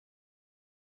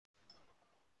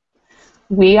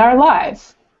We are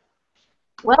live.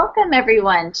 Welcome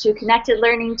everyone to Connected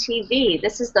Learning TV.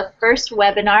 This is the first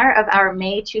webinar of our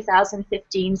May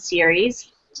 2015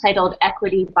 series titled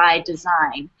Equity by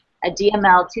Design, a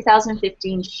DML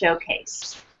 2015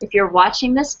 showcase. If you're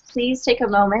watching this, please take a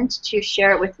moment to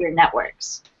share it with your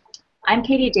networks. I'm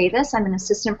Katie Davis. I'm an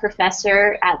assistant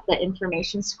professor at the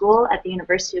Information School at the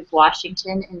University of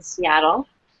Washington in Seattle,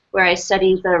 where I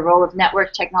study the role of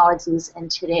network technologies in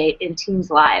teens'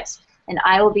 lives, and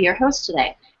I will be your host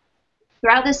today.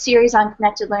 Throughout this series on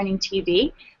Connected Learning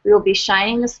TV, we will be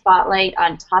shining the spotlight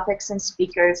on topics and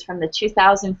speakers from the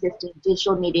 2015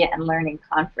 Digital Media and Learning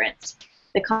Conference.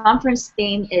 The conference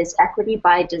theme is Equity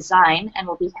by Design and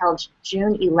will be held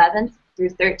June 11th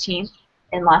through 13th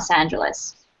in Los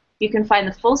Angeles. You can find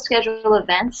the full schedule of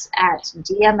events at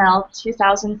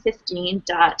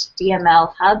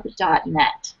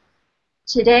dml2015.dmlhub.net.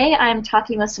 Today I'm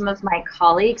talking with some of my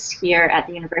colleagues here at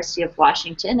the University of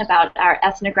Washington about our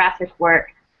ethnographic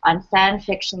work on fan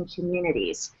fiction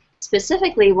communities.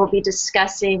 Specifically, we'll be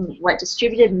discussing what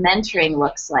distributed mentoring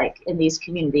looks like in these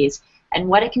communities and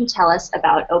what it can tell us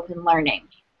about open learning.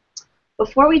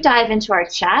 Before we dive into our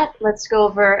chat, let's go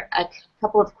over a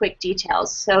couple of quick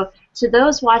details. So to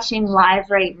those watching live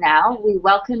right now, we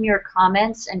welcome your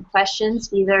comments and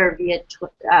questions either via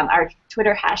our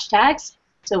Twitter hashtags.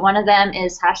 So one of them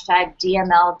is hashtag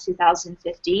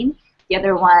DML2015. The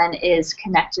other one is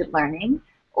Connected Learning.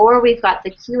 Or we've got the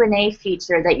Q&A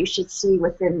feature that you should see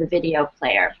within the video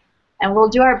player. And we'll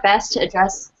do our best to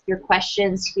address your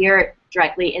questions here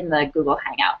directly in the Google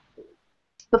Hangout.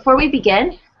 Before we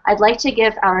begin, I'd like to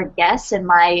give our guests and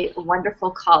my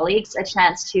wonderful colleagues a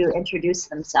chance to introduce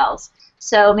themselves.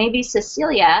 So maybe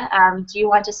Cecilia, do you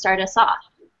want to start us off?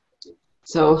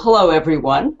 So hello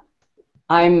everyone.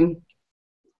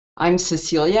 I'm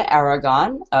Cecilia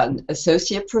Aragon, an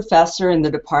associate professor in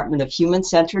the Department of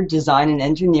Human-Centered Design and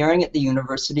Engineering at the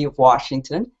University of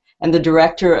Washington and the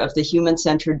director of the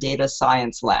Human-Centered Data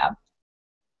Science Lab.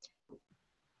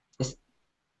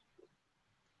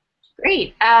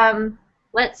 Great. How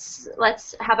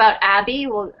about Abby?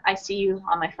 Well, I see you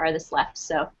on my farthest left,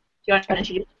 so do you want to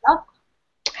introduce yourself?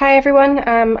 Hi everyone,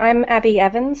 I'm Abby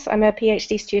Evans. I'm a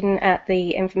PhD student at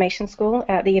the Information School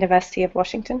at the University of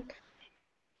Washington.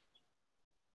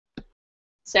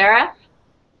 Sarah?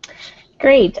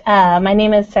 Great. My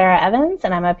name is Sarah Evans,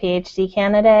 and I'm a PhD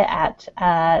candidate at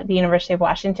the University of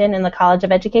Washington in the College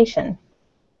of Education.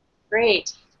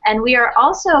 Great. And we are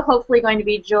also hopefully going to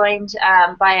be joined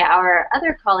by our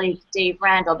other colleague, Dave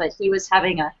Randall, but he was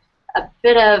having a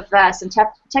bit of some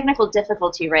technical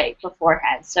difficulty right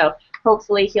beforehand, so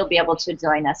hopefully he'll be able to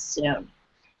join us soon.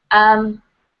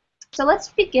 So let's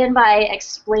begin by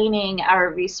explaining our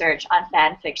research on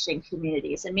fan fiction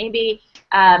communities. And maybe,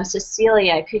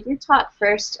 Cecilia, could you talk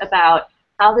first about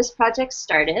how this project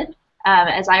started?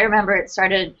 As I remember, it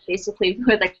started basically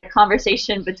with a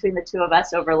conversation between the two of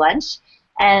us over lunch.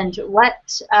 And what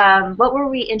were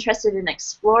we interested in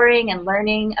exploring and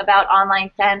learning about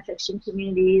online fan fiction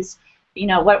communities? You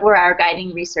know, what were our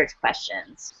guiding research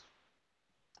questions?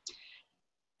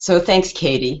 So thanks,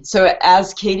 Katie. So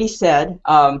as Katie said,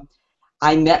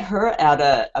 I met her at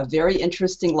a very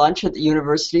interesting lunch at the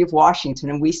University of Washington,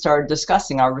 and we started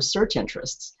discussing our research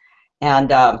interests.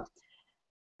 And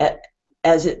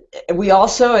we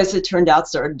also, as it turned out,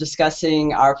 started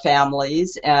discussing our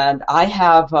families. And I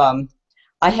have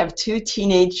two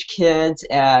teenage kids,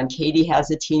 and Katie has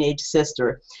a teenage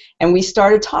sister. And we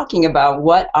started talking about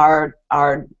what our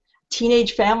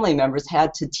teenage family members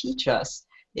had to teach us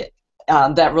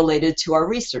that related to our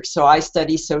research. So I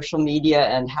study social media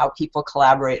and how people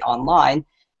collaborate online,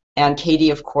 and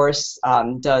Katie, of course,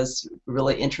 does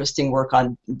really interesting work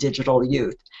on digital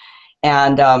youth.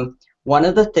 And one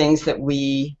of the things that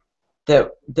we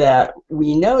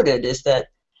noted is that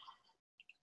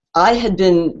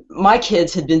my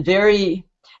kids had been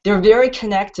they're very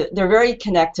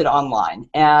connected online,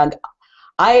 and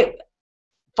I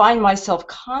find myself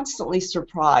constantly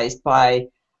surprised by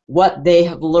what they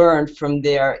have learned from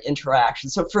their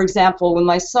interactions. So for example, when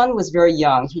my son was very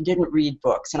young, he didn't read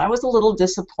books, and I was a little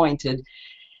disappointed,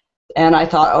 and I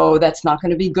thought, oh, that's not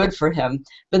going to be good for him.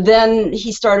 But then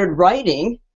he started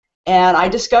writing, and I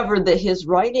discovered that his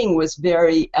writing was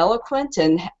very eloquent,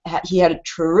 and he had a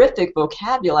terrific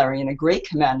vocabulary and a great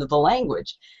command of the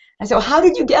language. I said, well, how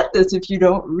did you get this if you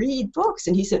don't read books?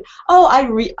 And he said, oh,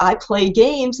 I play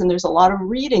games, and there's a lot of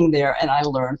reading there, and I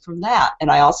learned from that.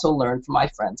 And I also learned from my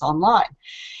friends online.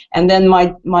 And then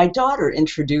my daughter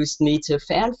introduced me to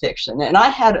fan fiction, and I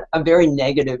had a very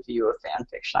negative view of fan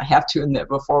fiction, I have to admit,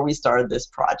 before we started this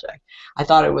project. I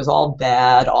thought it was all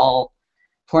bad, all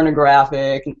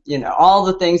pornographic, all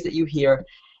the things that you hear.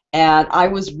 And I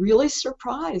was really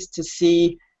surprised to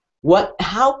see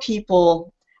how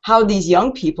these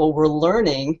young people were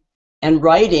learning and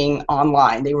writing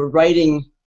online. They were writing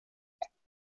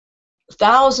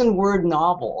 1,000-word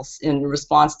novels in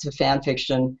response to fan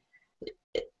fiction,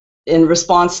 in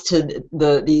response to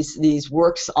these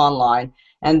works online,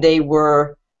 and they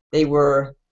were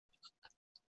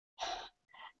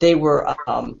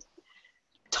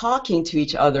talking to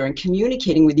each other and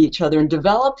communicating with each other and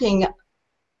developing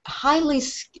highly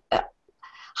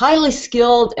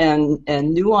skilled and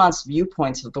nuanced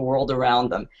viewpoints of the world around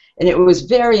them. And it was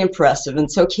very impressive. And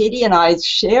so Katie and I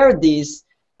shared these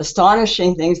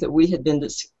astonishing things that we had been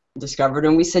discovered,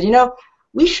 and we said,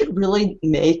 we should really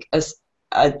make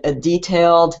a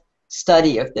detailed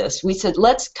study of this. We said,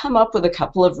 let's come up with a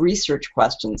couple of research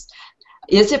questions.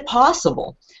 Is it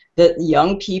possible that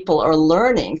young people are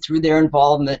learning through their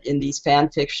involvement in these fan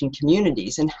fiction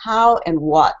communities, and how and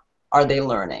what are they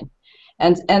learning?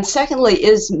 And secondly,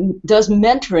 does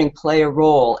mentoring play a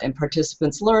role in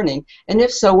participants' learning? And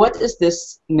if so, what does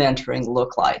this mentoring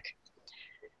look like?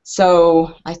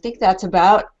 So I think that's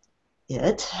about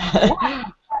it. Yeah,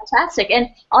 fantastic. And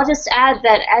I'll just add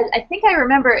that I think I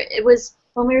remember it was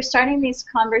when we were starting these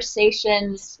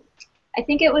conversations, I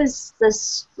think it was the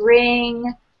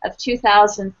spring of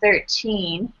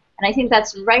 2013, and I think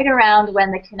that's right around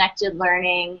when the Connected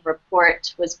Learning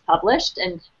report was published,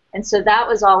 and so that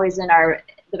was always in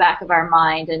the back of our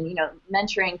mind, and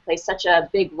mentoring plays such a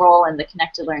big role in the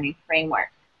Connected Learning framework.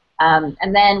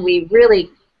 And then we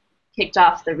really kicked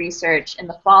off the research in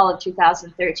the fall of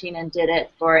 2013 and did it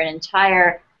for an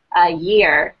entire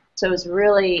year, so it was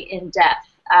really in depth.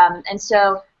 And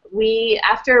so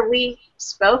after we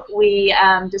spoke, we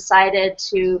decided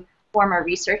to form a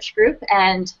research group,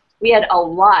 and we had a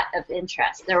lot of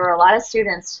interest. There were a lot of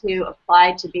students who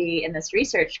applied to be in this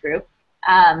research group,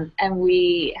 and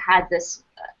we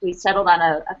settled on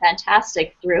a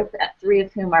fantastic group, 3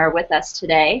 of whom are with us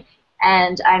today.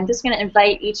 And I'm just going to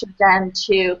invite each of them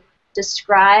to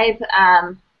describe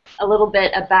a little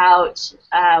bit about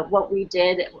what we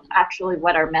did, actually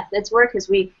what our methods were, because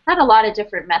we had a lot of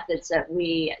different methods that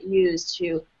we used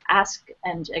to ask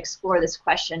and explore this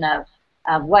question of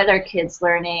what are kids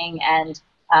learning, and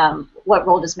what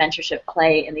role does mentorship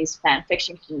play in these fan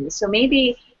fiction communities. So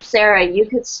maybe, Sarah, you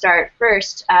could start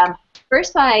first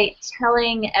by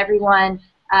telling everyone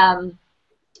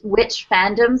which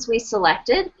fandoms we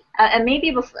selected, and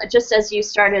maybe just as you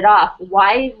started off,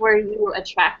 why were you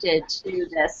attracted to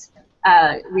this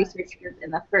research group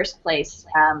in the first place?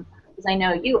 Because I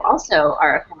know you also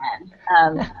are a fan.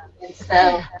 And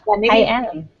so maybe I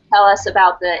am. Tell us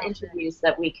about the interviews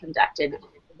that we conducted in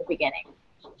the beginning.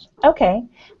 Okay.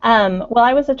 Well,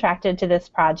 I was attracted to this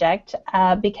project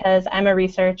because I'm a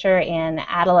researcher in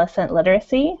adolescent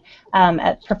literacy.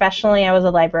 Professionally, I was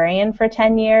a librarian for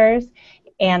 10 years,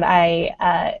 and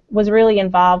I was really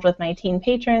involved with my teen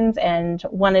patrons and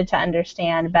wanted to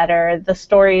understand better the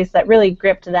stories that really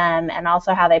gripped them, and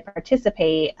also how they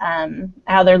participate,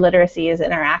 how their literacy is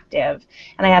interactive.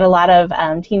 And I had a lot of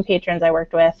teen patrons I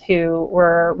worked with who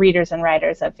were readers and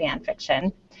writers of fan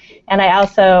fiction. And I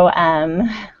also,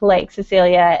 like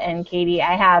Cecilia and Katie,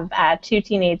 I have 2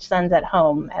 teenage sons at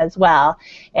home as well.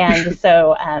 And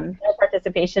so their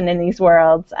participation in these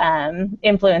worlds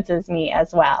influences me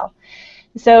as well.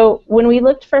 So when we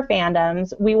looked for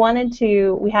fandoms,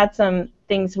 we had some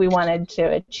things we wanted to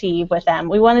achieve with them.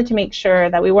 We wanted to make sure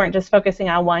that we weren't just focusing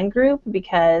on one group,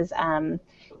 because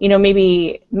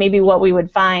maybe what we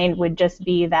would find would just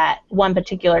be that one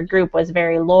particular group was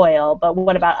very loyal, but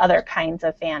what about other kinds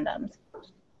of fandoms?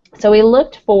 So we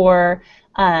looked for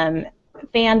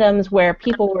fandoms where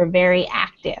people were very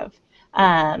active,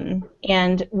 and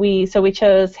we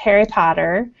chose Harry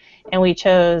Potter, and we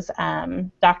chose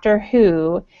Doctor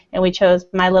Who, and we chose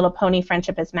My Little Pony: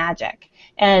 Friendship is Magic.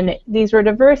 And these were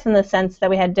diverse in the sense that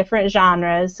we had different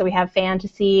genres. So we have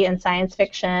fantasy and science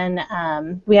fiction.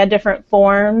 We had different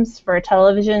forms for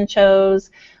television shows,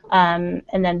 and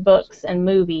then books and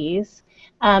movies.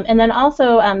 And then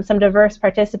also some diverse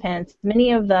participants.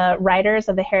 Many of the writers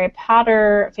of the Harry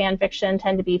Potter fan fiction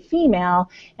tend to be female,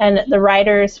 and the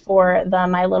writers for the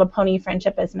My Little Pony: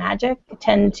 Friendship is Magic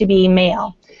tend to be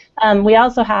male. We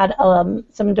also had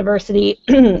some diversity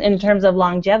in terms of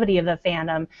longevity of the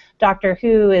fandom. Doctor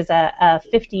Who is a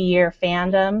 50-year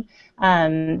fandom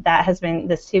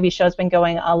this TV show has been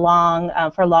going along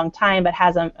for a long time, but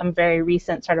has a very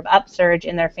recent sort of upsurge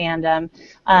in their fandom.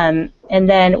 And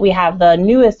then we have the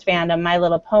newest fandom, My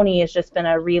Little Pony, has just been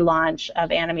a relaunch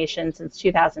of animation since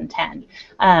 2010.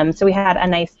 So we had a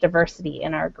nice diversity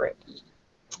in our group.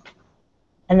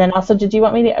 And then also, did you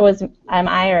want me to, was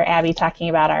I or Abby talking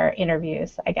about our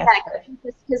interviews, I guess?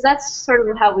 Yeah, because that's sort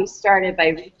of how we started, by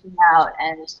reaching out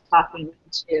and talking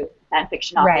to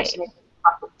fanfiction authors. Right. So maybe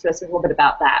talk to us a little bit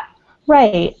about that.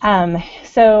 Right.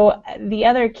 So the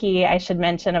other key I should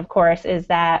mention, of course, is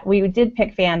that we did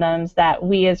pick fandoms that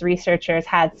we as researchers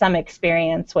had some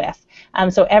experience with.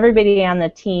 So everybody on the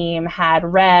team had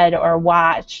read or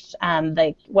watched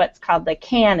what's called the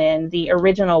canon, the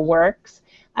original works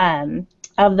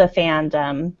of the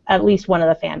fandom, at least one of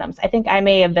the fandoms. I think I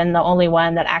may have been the only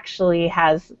one that actually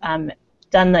has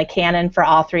done the canon for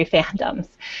all three fandoms.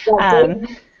 Yeah,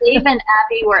 Dave and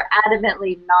Abby were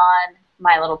adamantly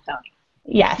non-My Little Pony.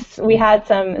 Yes, we had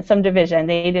some division.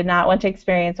 They did not want to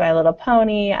experience My Little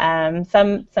Pony.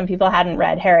 Some people hadn't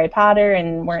read Harry Potter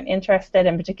and weren't interested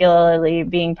in particularly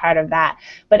being part of that.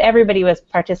 But everybody was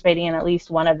participating in at least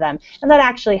one of them, and that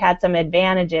actually had some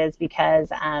advantages because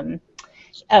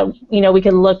we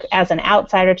could look as an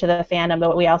outsider to the fandom,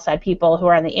 but we also had people who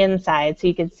are on the inside, so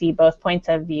you could see both points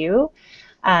of view.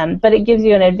 But it gives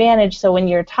you an advantage. So when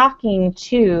you're talking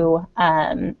to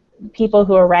people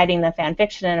who are writing the fan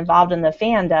fiction and involved in the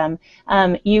fandom,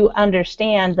 you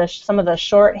understand some of the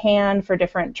shorthand for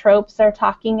different tropes they're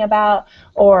talking about,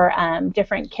 or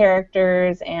different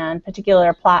characters and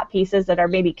particular plot pieces that are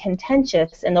maybe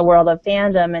contentious in the world of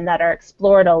fandom and that are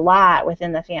explored a lot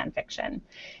within the fan fiction.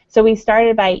 So we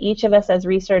started by each of us as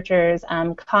researchers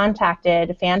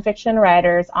contacted fan fiction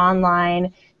writers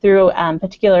online through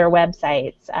particular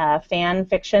websites,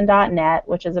 fanfiction.net,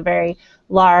 which is a very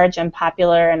large and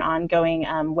popular and ongoing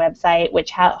website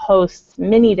which hosts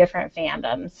many different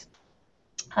fandoms.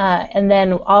 And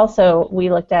then also we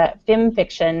looked at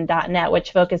fimfiction.net,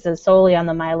 which focuses solely on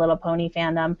the My Little Pony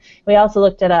fandom. We also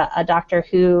looked at a Doctor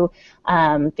Who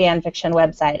fan fiction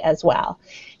website as well.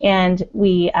 And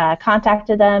we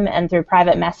contacted them, and through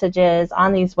private messages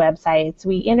on these websites,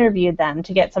 we interviewed them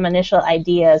to get some initial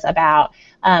ideas about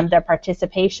their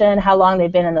participation, how long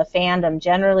they've been in the fandom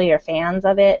generally, or fans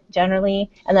of it generally,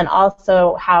 and then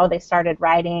also how they started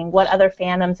writing, what other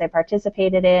fandoms they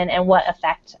participated in, and what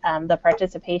effect the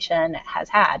participation has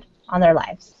had on their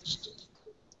lives.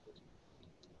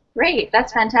 Great,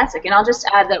 that's fantastic. And I'll just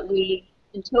add that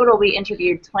in total, we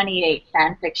interviewed 28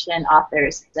 fan fiction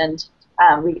authors, and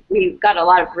we got a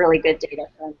lot of really good data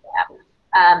from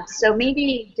that. So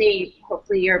maybe, Dave,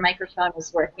 hopefully your microphone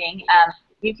is working.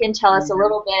 You can tell us a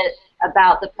little bit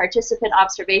about the participant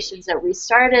observations that we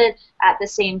started at the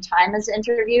same time as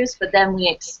interviews, but then we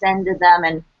extended them,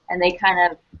 and they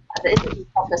kind of, the interviews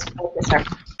helped us focus our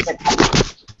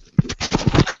participants.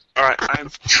 All right,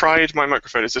 I've tried my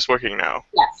microphone. Is this working now?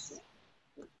 Yes.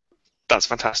 That's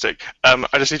fantastic. I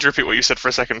just need to repeat what you said for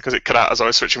a second because it cut out as I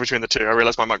was switching between the two. I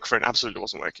realized my microphone absolutely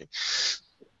wasn't working.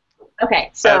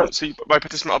 Okay, so by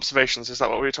participant observations, is that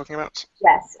what we were talking about?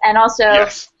 Yes, and also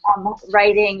yes.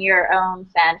 Writing your own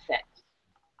fanfic.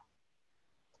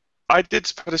 I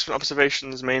did participant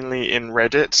observations mainly in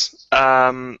Reddit.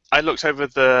 I looked over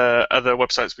the other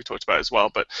websites we talked about as well,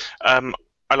 but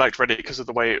I liked Reddit because of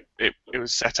the way it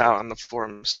was set out and the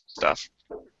forum stuff.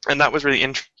 And that was really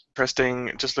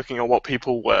interesting, just looking at what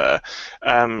people were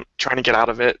trying to get out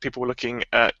of it. People were looking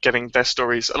at getting their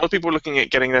stories, a lot of people were looking at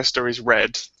getting their stories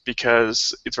read,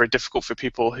 because it's very difficult for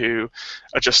people who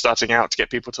are just starting out to get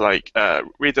people to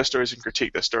read their stories and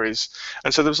critique their stories.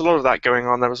 And so there was a lot of that going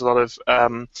on. There was a lot of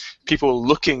people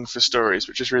looking for stories,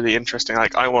 which is really interesting.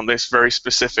 Like, I want this very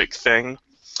specific thing.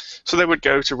 So they would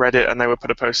go to Reddit and they would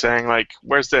put a post saying, like,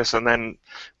 where's this? And then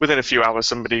within a few hours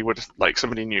somebody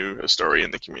knew a story in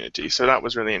the community. So that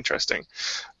was really interesting.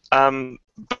 But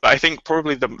I think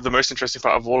probably the most interesting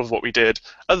part of all of what we did,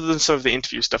 other than some of the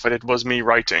interview stuff I did, was me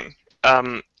writing.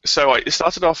 So it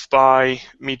started off by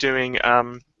me doing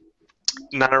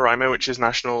NaNoWriMo, which is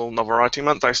National Novel Writing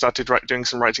Month. I started doing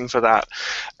some writing for that.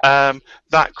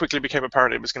 That quickly became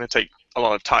apparent it was going to take a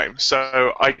lot of time.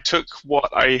 So I took what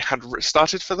I had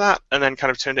started for that and then kind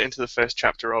of turned it into the first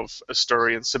chapter of a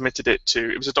story and submitted it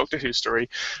to, it was a Doctor Who story,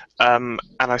 and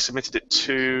I submitted it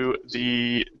to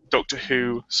the Doctor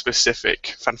Who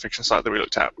specific fanfiction site that we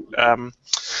looked at.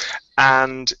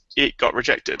 And it got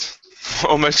rejected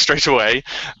almost straight away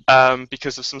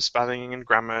because of some spelling and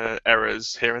grammar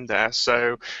errors here and there.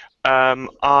 So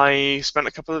I spent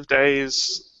a couple of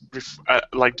days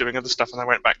doing other stuff, and I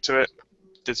went back to it,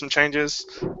 did some changes,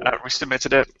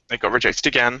 resubmitted it. It got rejected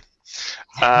again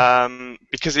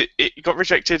because it got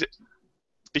rejected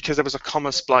because there was a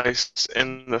comma splice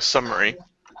in the summary.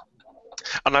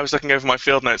 And I was looking over my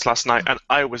field notes last night, and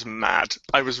I was mad.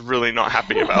 I was really not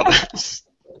happy about this.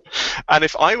 And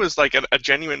if I was like a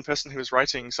genuine person who was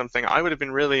writing something, I would have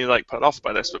been really like put off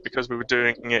by this. But because we were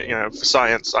doing it, for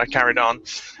science, I carried on,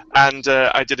 and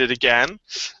I did it again.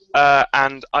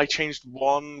 And I changed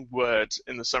one word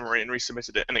in the summary and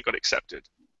resubmitted it, and it got accepted.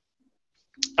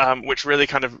 Which really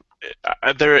kind of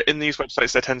there in these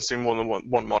websites there tends to be more than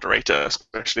one moderator,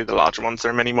 especially the larger ones.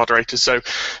 There are many moderators, so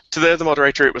to the other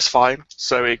moderator it was fine,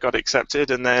 so it got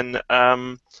accepted. And then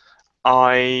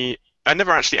I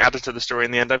never actually added to the story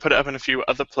in the end. I put it up in a few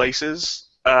other places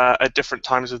at different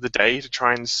times of the day to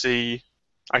try and see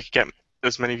I could get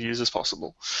as many views as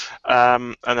possible,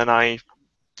 and then I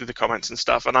did the comments and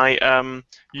stuff, and I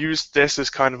used this as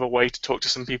kind of a way to talk to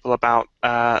some people about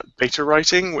beta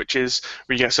writing, which is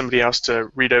where you get somebody else to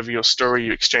read over your story,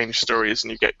 you exchange stories,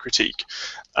 and you get critique.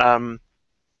 And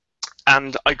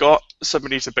I got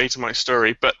somebody to beta my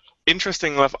story, but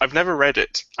interesting enough, I've never read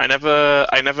it. I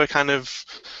never kind of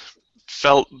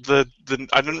felt I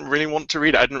didn't really want to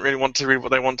read it. I didn't really want to read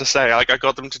what they want to say. Like I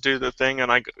got them to do the thing,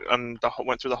 and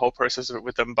went through the whole process of it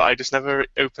with them. But I just never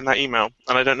opened that email,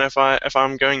 and I don't know if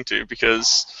I'm going to,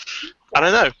 because I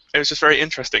don't know. It was just very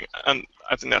interesting, and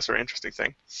I think that's a very interesting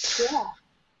thing. Yeah,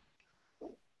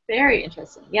 very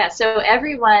interesting. Yeah. So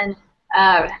everyone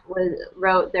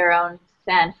wrote their own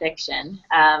fan fiction,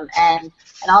 and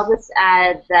I'll just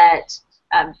add that.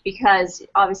 Because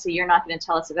obviously you're not going to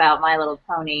tell us about My Little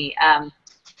Pony.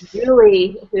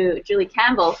 Julie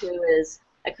Campbell, who is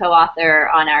a co-author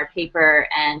on our paper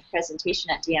and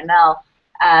presentation at DML,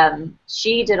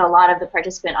 she did a lot of the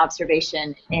participant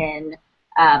observation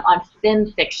on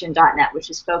filmfiction.net, which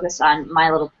is focused on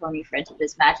My Little Pony Friendship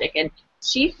is Magic, and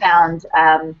she found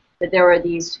that there were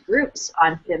these groups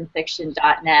on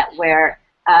filmfiction.net where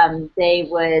they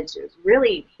would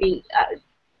really be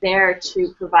there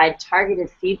to provide targeted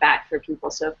feedback for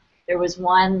people. So there was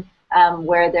one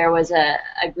where there was a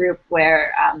group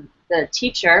where the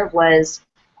teacher was,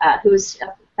 who's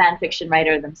a fan fiction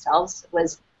writer themselves,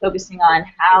 was focusing on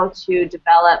how to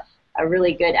develop a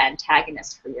really good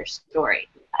antagonist for your story.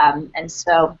 And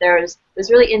so it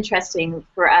was really interesting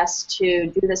for us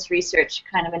to do this research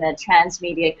kind of in a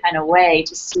transmedia kind of way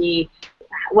to see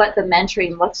what the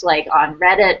mentoring looks like on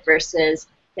Reddit versus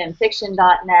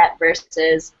fanfiction.net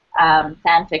versus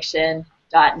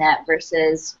fanfiction.net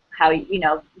versus how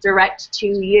direct to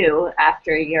you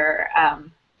after you're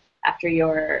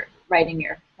writing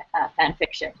your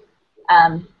fanfiction.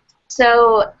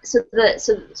 So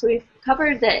we've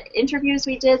covered the interviews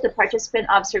we did, the participant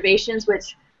observations,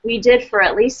 which we did for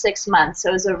at least 6 months. So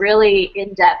it was a really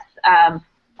in-depth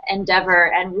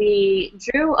endeavor, and we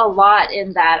drew a lot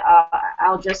in that.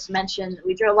 I'll just mention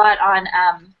we drew a lot on.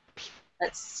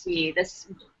 Let's see this.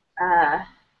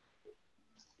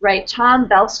 Right, Tom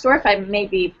Belstorff, I may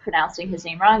be pronouncing his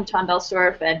name wrong, Tom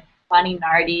Belstorff and Bonnie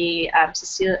Nardi,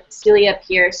 Cecilia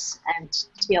Pierce, and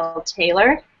T.L.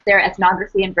 Taylor. Their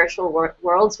ethnography in virtual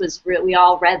worlds we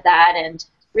all read that and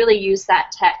really used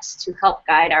that text to help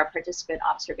guide our participant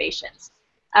observations.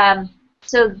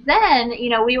 So then,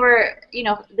 we were,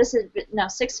 this is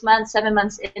 6 months, 7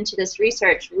 months into this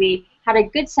research, we had a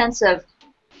good sense of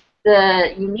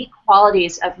the unique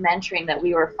qualities of mentoring that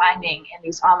we were finding in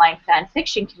these online fan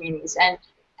fiction communities.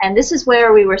 And this is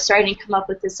where we were starting to come up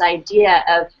with this idea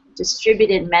of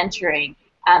distributed mentoring.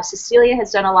 Cecilia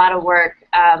has done a lot of work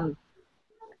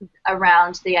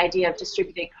around the idea of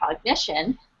distributed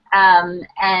cognition.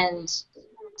 And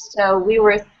so we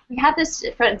had this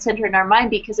front and center in our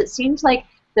mind because it seemed like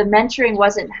the mentoring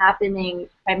wasn't happening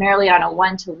primarily on a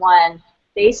one-to-one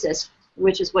basis,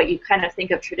 which is what you kind of think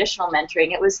of traditional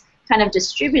mentoring. It was kind of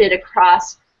distributed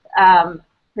across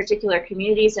particular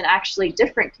communities and actually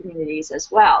different communities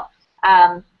as well.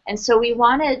 And so we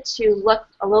wanted to look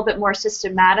a little bit more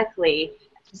systematically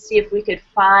to see if we could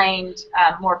find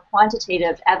more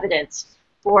quantitative evidence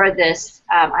for this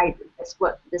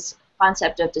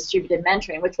concept of distributed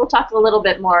mentoring, which we'll talk a little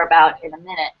bit more about in a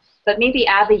minute. But maybe,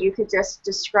 Abby, you could just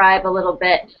describe a little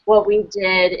bit what we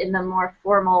did in the more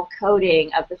formal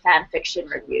coding of the fan fiction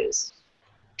reviews.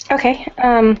 Okay.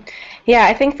 Yeah,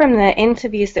 I think from the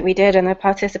interviews that we did and the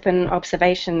participant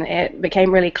observation, it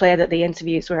became really clear that the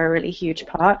interviews were a really huge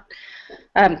part.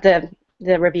 The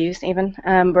reviews even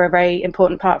were a very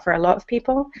important part for a lot of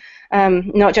people,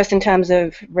 not just in terms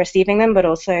of receiving them, but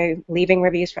also leaving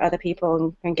reviews for other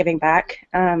people and giving back.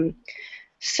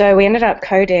 So we ended up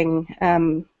coding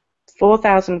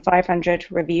 4,500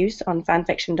 reviews on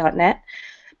fanfiction.net.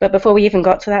 But before we even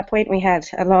got to that point, we had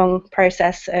a long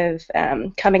process of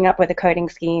coming up with a coding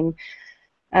scheme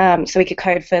so we could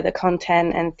code for the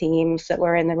content and themes that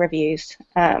were in the reviews.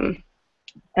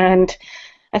 And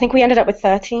I think we ended up with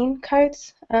 13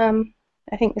 codes. I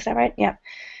think, is that right? Yeah.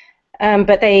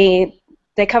 But they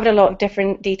covered a lot of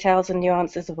different details and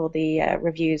nuances of all the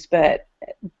reviews. But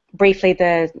briefly,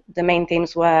 the main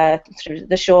themes were sort of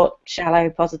the short, shallow,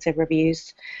 positive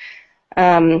reviews,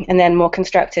 and then more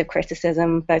constructive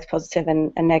criticism, both positive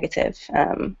and negative.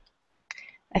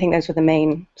 I think those were the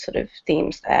main sort of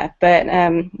themes there. But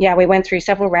yeah, we went through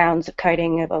several rounds of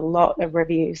coding of a lot of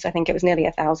reviews. I think it was nearly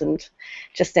 1,000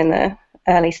 just in the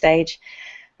early stage,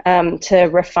 to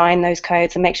refine those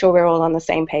codes and make sure we're all on the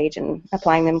same page and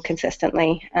applying them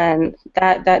consistently. And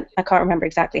that I can't remember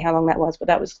exactly how long that was, but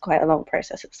that was quite a long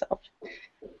process itself.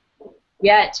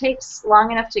 Yeah, it takes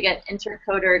long enough to get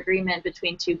intercoder agreement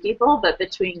between 2 people, but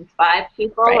between 5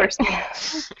 people or something,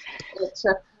 it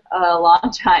took a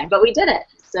long time. But we did it.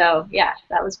 So yeah,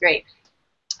 that was great.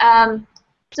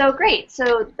 So great.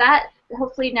 So that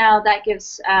hopefully now that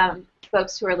gives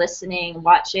folks who are listening,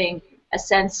 watching, a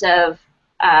sense of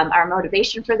our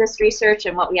motivation for this research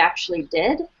and what we actually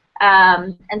did.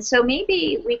 And so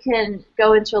maybe we can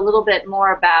go into a little bit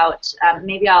more about,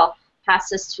 maybe I'll pass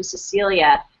this to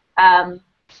Cecilia,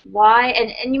 why,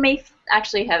 and you may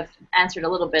actually have answered a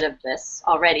little bit of this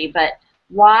already, but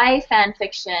why fan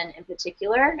fiction in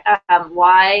particular?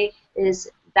 Why is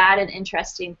that an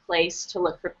interesting place to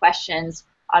look for questions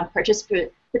on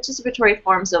participatory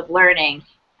forms of learning?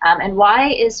 And why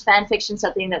is fan fiction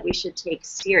something that we should take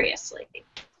seriously?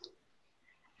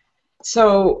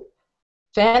 So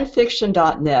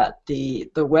fanfiction.net, the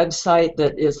website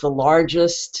that is the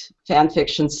largest fan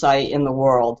fiction site in the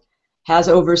world, has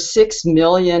over 6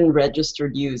 million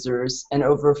registered users and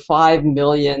over 5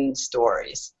 million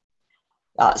stories.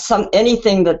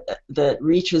 Anything that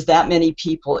reaches that many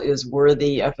people is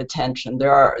worthy of attention.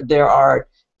 There are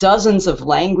dozens of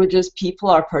languages. People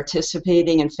are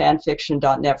participating in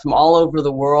fanfiction.net from all over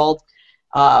the world,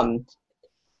 and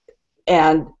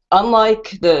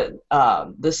unlike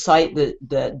the site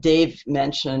that Dave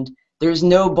mentioned, there's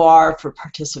no bar for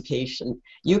participation.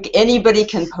 Anybody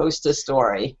can post a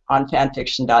story on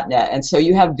fanfiction.net, and so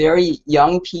you have very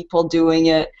young people doing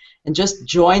it and just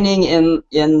joining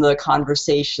in the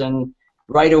conversation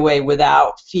right away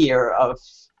without fear of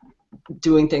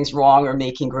doing things wrong or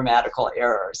making grammatical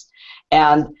errors.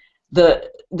 And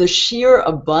the sheer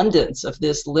abundance of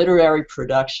this literary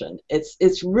production,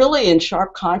 it's really in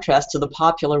sharp contrast to the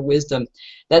popular wisdom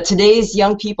that today's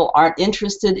young people aren't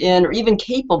interested in or even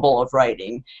capable of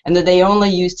writing, and that they only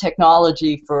use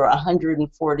technology for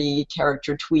 140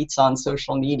 character tweets on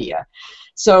social media.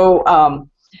 So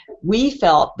we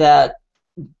felt that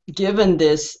given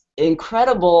this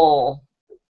incredible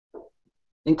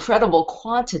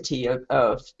quantity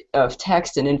of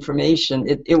text and information,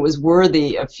 it was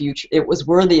worthy of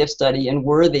study and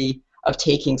worthy of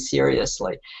taking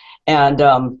seriously. And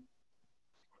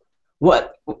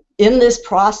in this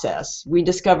process, we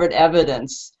discovered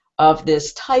evidence of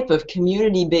this type of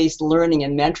community-based learning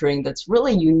and mentoring that's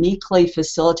really uniquely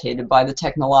facilitated by the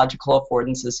technological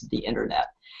affordances of the internet.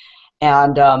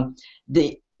 And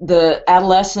the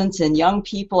adolescents and young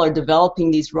people are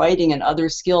developing these writing and other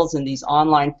skills in these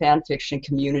online fan fiction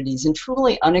communities in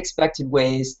truly unexpected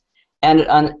ways and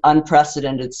an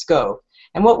unprecedented scope.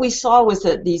 And what we saw was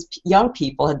that these young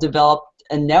people had developed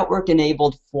a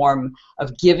network-enabled form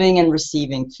of giving and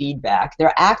receiving feedback.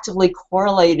 They're actively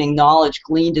correlating knowledge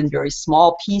gleaned in very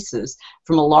small pieces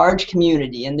from a large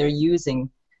community, and they're using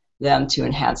them to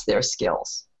enhance their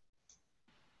skills.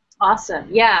 Awesome.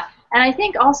 Yeah. And I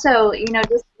think also,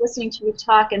 just listening to you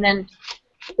talk and then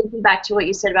thinking back to what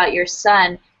you said about your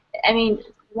son, I mean,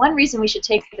 one reason we should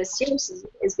take this seriously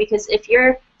is because if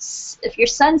your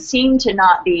son seemed to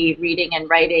not be reading and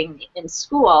writing in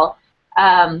school,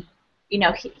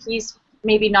 he's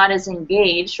maybe not as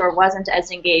engaged or wasn't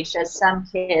as engaged as some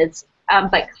kids,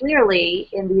 but clearly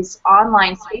in these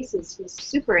online spaces he's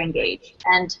super engaged.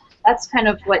 And that's kind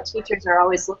of what teachers are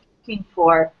always looking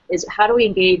for, is how do we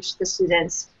engage the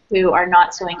students who are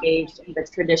not so engaged in the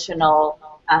traditional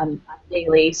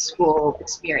daily school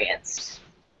experience.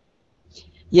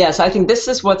 Yes, I think this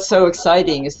is what's so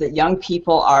exciting, is that young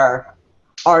people are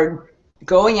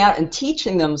going out and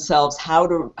teaching themselves how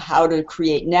to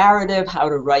create narrative, how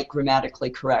to write grammatically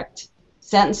correct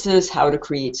sentences, how to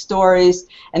create stories,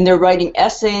 and they're writing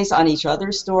essays on each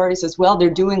other's stories as well. They're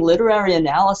doing literary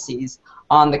analyses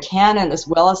on the canon as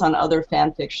well as on other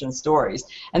fan fiction stories.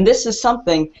 And this is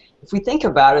something, if we think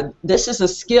about it, this is a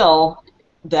skill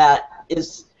that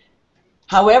is,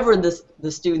 however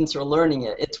the students are learning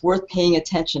it, it's worth paying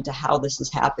attention to how this is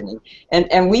happening.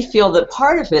 And we feel that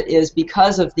part of it is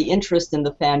because of the interest in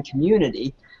the fan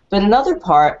community, but another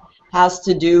part has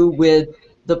to do with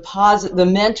the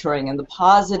mentoring and the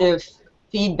positive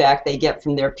feedback they get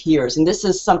from their peers. And this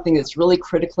is something that's really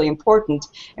critically important,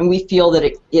 and we feel that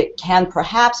it can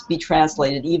perhaps be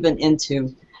translated even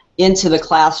into the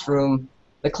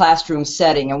classroom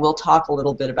setting, and we'll talk a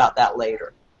little bit about that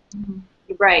later.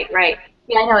 Right, right.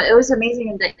 Yeah, I know. It was amazing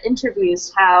in the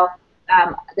interviews how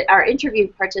our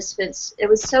interview participants, it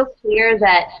was so clear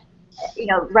that, you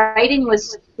know, writing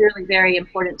was clearly very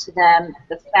important to them,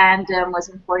 the fandom was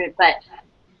important, but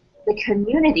the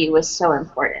community was so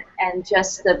important, and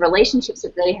just the relationships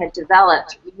that they had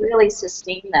developed really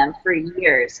sustained them for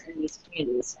years in these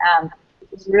communities.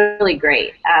 It was really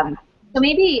great. So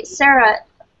maybe, Sarah,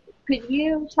 could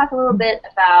you talk a little bit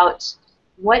about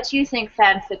what you think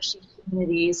fan fiction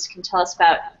communities can tell us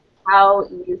about how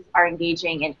youth are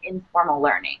engaging in informal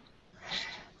learning?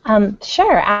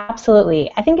 Sure,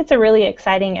 absolutely. I think it's a really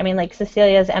exciting, I mean, like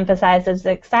Cecilia's emphasized, it's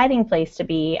an exciting place to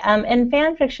be. And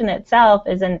fan fiction itself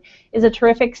is a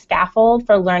terrific scaffold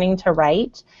for learning to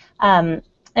write. And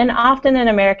often in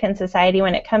American society,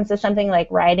 when it comes to something like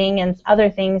writing and other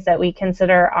things that we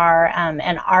consider are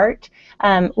an art,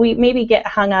 we maybe get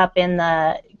hung up in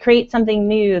the create something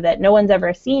new that no one's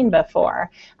ever seen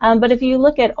before. But if you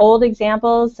look at old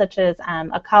examples, such as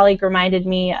a colleague reminded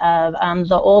me of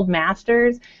the old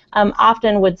masters,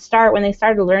 often would start, when they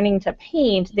started learning to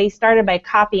paint, they started by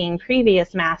copying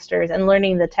previous masters and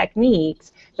learning the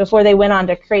techniques before they went on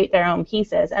to create their own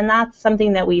pieces. And that's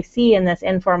something that we see in this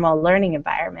informal learning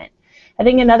environment. I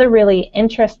think another really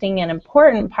interesting and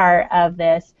important part of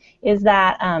this is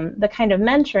that the kind of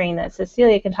mentoring that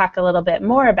Cecilia can talk a little bit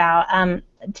more about,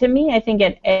 to me, I think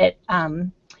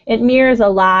it mirrors a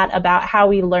lot about how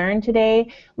we learn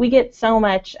today. We get so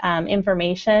much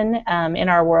information in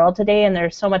our world today, and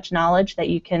there's so much knowledge that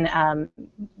you can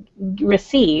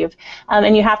receive,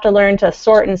 and you have to learn to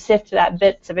sort and sift that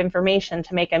bits of information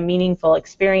to make a meaningful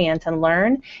experience and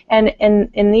learn. And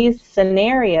in these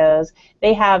scenarios,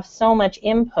 they have so much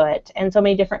input and so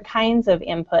many different kinds of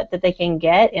input that they can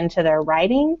get into their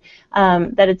writing,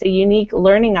 that it's a unique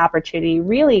learning opportunity,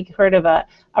 really sort of a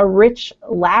rich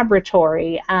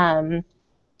laboratory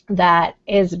that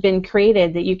has been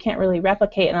created that you can't really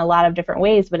replicate in a lot of different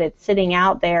ways, but it's sitting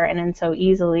out there and so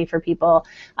easily for people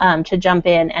to jump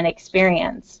in and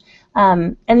experience.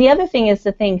 And the other thing is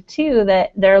to think, too,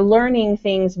 that they're learning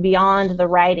things beyond the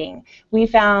writing. We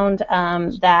found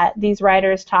that these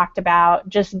writers talked about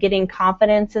just getting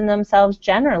confidence in themselves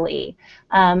generally.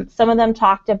 Some of them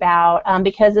talked about,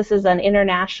 because this is an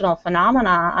international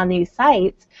phenomenon on these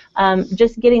sites,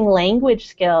 just getting language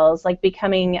skills, like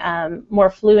becoming more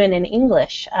fluent in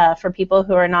English for people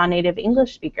who are non-native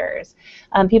English speakers.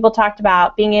 People talked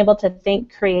about being able to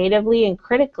think creatively and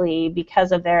critically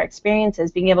because of their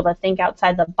experiences, being able to think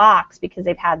outside the box because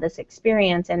they've had this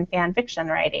experience in fan fiction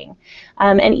writing.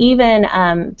 And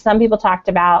even some people talked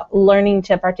about learning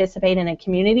to participate in a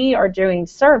community or doing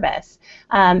service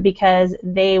because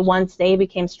once they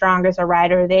became strong as a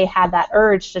writer, they had that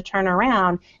urge to turn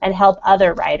around and help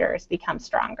other writers become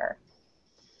stronger.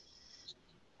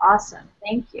 Awesome,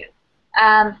 thank you.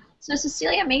 So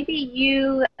Cecilia, maybe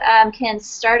you can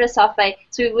start us off by,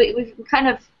 so we've been kind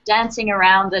of dancing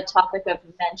around the topic of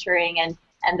mentoring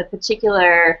and the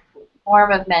particular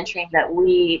form of mentoring that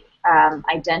we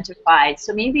identified.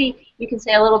 So maybe you can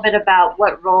say a little bit about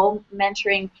what role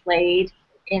mentoring played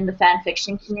in the fan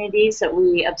fiction communities that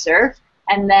we observed,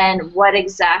 and then what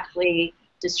exactly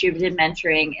distributed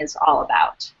mentoring is all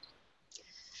about.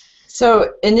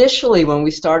 So initially, when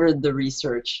we started the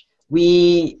research,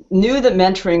 we knew that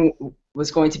mentoring was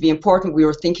going to be important. We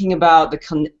were thinking about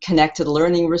the connected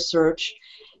learning research,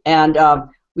 and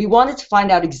we wanted to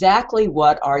find out exactly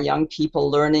what are young people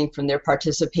learning from their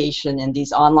participation in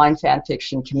these online fan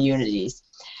fiction communities.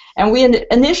 And we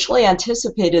initially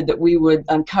anticipated that we would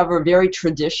uncover very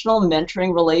traditional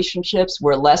mentoring relationships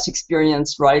where less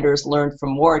experienced writers learned from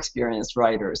more experienced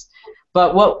writers.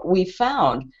 But what we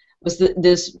found was that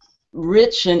this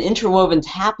rich and interwoven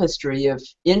tapestry of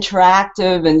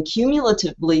interactive and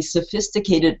cumulatively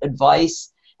sophisticated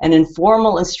advice and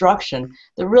informal instruction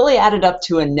that really added up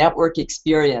to a network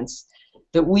experience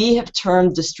that we have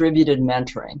termed distributed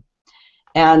mentoring.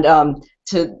 And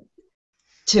to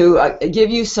give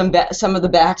you some of the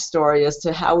backstory as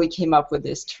to how we came up with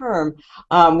this term,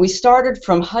 we started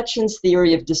from Hutchins'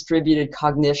 theory of distributed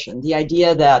cognition, the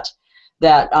idea that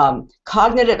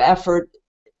cognitive effort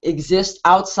exists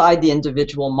outside the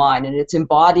individual mind, and it's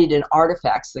embodied in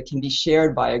artifacts that can be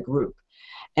shared by a group.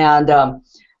 And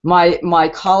my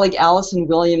colleague Allison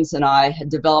Williams and I had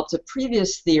developed a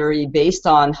previous theory based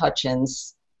on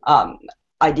Hutchins'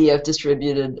 idea of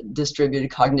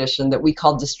distributed cognition that we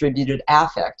called distributed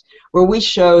affect, where we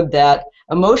showed that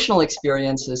emotional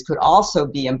experiences could also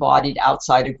be embodied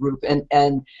outside a group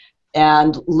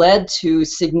and led to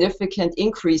significant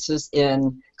increases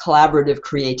in collaborative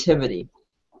creativity.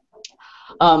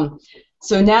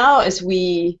 So now, as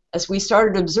we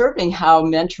started observing how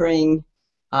mentoring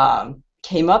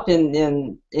came up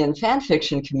in fan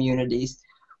fiction communities,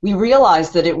 we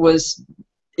realized that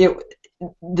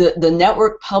the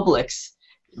network publics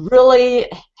really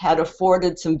had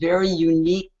afforded some very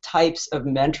unique types of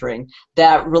mentoring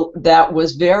that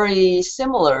was very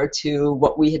similar to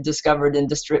what we had discovered in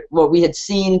what we had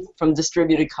seen from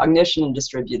distributed cognition and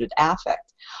distributed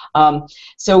affect.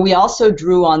 So we also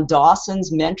drew on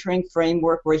Dawson's mentoring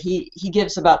framework, where he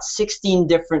gives about 16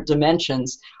 different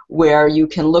dimensions where you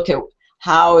can look at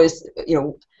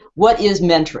what is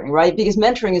mentoring, right? Because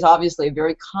mentoring is obviously a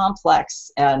very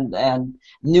complex and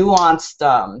nuanced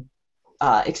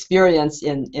experience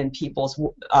in people's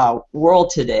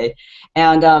world today.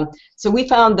 And so we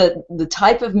found that the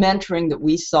type of mentoring that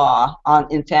we saw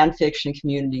in fan fiction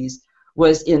communities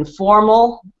was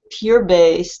informal,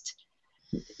 peer-based.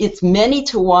 It's many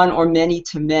to one or many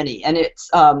to many, and it's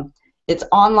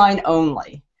online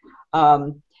only,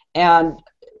 and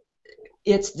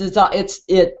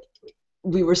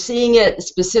we were seeing it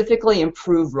specifically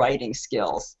improve writing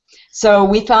skills. So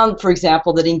we found, for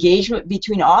example, that engagement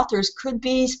between authors could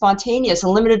be spontaneous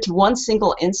and limited to one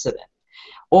single incident,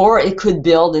 or it could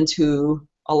build into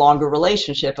a longer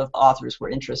relationship if authors were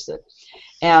interested.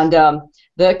 And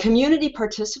the community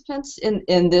participants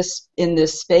in this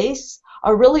space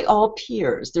are really all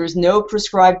peers. There's no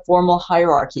prescribed formal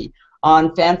hierarchy. On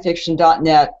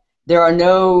fanfiction.net, there are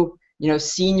no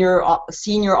senior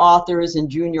authors and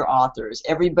junior authors.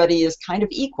 Everybody is kind of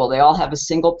equal. They all have a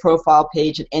single profile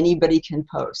page and anybody can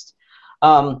post.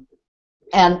 And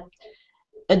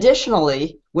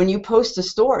additionally, when you post a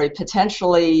story,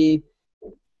 potentially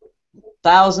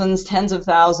thousands, tens of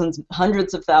thousands,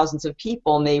 hundreds of thousands of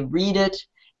people may read it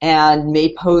and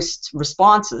may post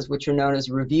responses, which are known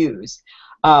as reviews.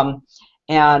 And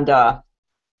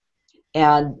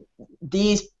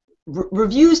these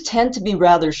reviews tend to be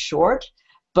rather short,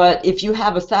 but if you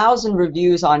have 1,000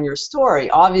 reviews on your story,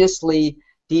 obviously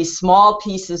these small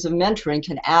pieces of mentoring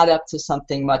can add up to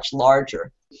something much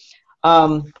larger.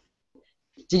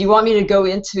 Did you want me to go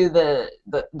into the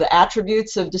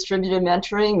attributes of distributed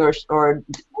mentoring, or?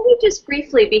 Maybe just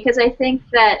briefly, because I think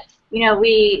that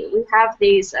we have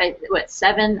these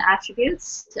 7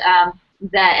 attributes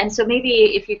and so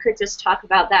maybe if you could just talk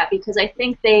about that, because I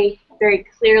think they very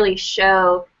clearly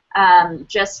show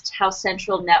just how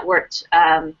central networked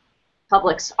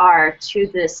publics are to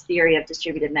this theory of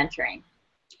distributed mentoring.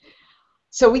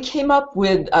 So we came up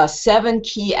with 7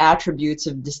 key attributes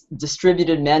of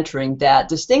distributed mentoring that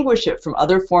distinguish it from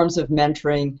other forms of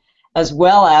mentoring, as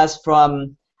well as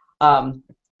from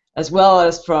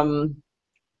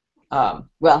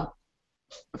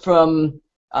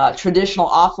traditional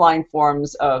offline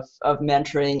forms of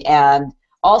mentoring, and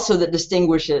also that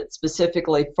distinguish it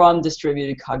specifically from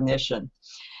distributed cognition.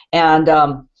 And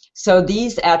so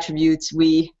these attributes,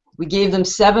 we gave them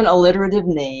 7 alliterative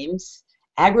names: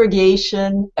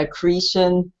 aggregation,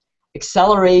 accretion,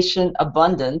 acceleration,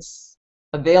 abundance,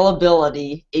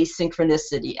 availability,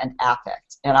 asynchronicity, and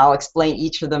affect. And I'll explain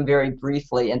each of them very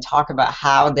briefly and talk about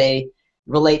how they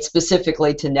relate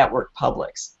specifically to network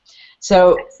publics.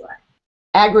 So excellent.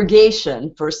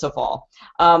 Aggregation, first of all.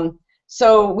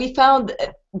 So we found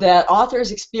that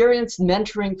authors experienced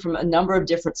mentoring from a number of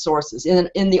different sources.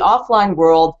 In the offline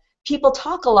world, people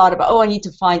talk a lot about, oh, I need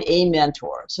to find a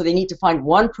mentor. So they need to find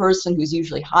one person who's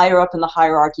usually higher up in the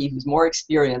hierarchy, who's more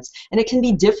experienced, and it can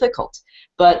be difficult.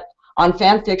 But on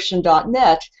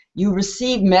fanfiction.net, you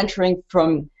receive mentoring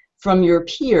from your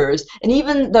peers, and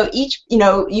even though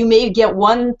you may get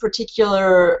one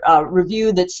particular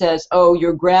review that says, oh,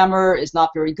 your grammar is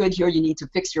not very good here, you need to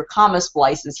fix your comma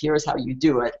splices, here's how you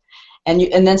do it. And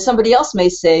then somebody else may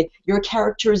say, your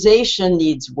characterization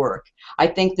needs work. I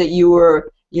think that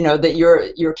that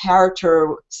your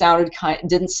character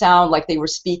didn't sound like they were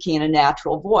speaking in a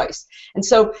natural voice. And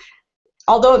so,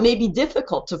 although it may be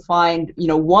difficult to find,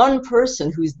 one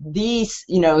person who's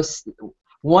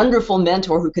wonderful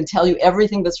mentor who can tell you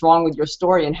everything that's wrong with your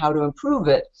story and how to improve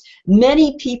it,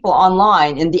 many people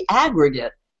online in the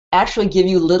aggregate actually give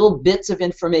you little bits of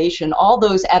information. All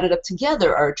those added up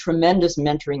together are a tremendous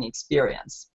mentoring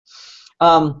experience.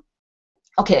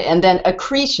 Okay, and then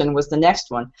accretion was the next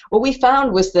one. What we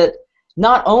found was that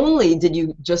not only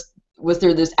was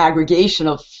there this aggregation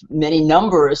of many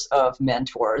numbers of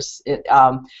mentors,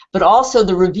 but also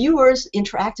the reviewers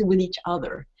interacted with each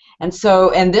other. And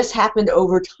this happened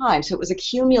over time, so it was a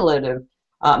cumulative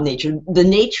nature. The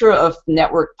nature of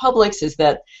network publics is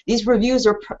that these reviews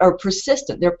are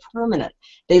persistent. They're permanent.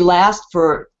 They last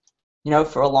for,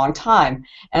 for a long time.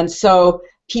 And so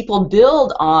people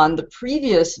build on the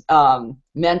previous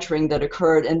mentoring that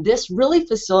occurred, and this really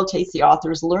facilitates the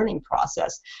author's learning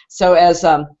process. So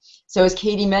as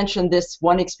Katie mentioned, this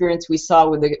one experience we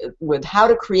saw with how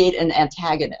to create an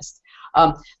antagonist.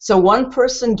 So one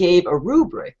person gave a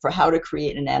rubric for how to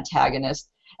create an antagonist,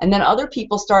 and then other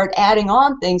people started adding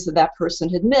on things that person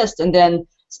had missed, and then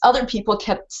other people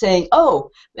kept saying, oh,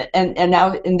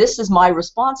 and this is my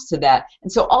response to that.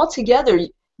 And so altogether,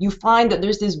 you find that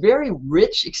there's this very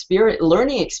rich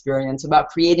learning experience about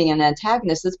creating an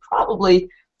antagonist that's probably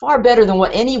far better than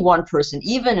what any one person,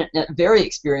 even a very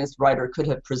experienced writer, could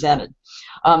have presented.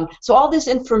 So all this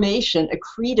information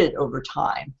accreted over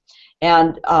time.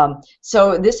 And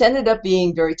so this ended up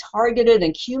being very targeted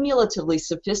and cumulatively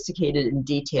sophisticated and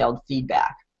detailed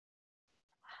feedback.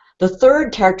 The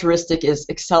third characteristic is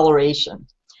acceleration.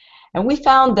 And we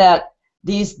found that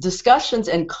these discussions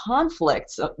and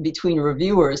conflicts between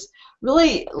reviewers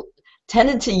really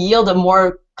tended to yield a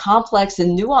more complex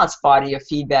and nuanced body of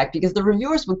feedback, because the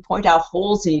reviewers would point out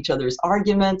holes in each other's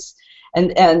arguments,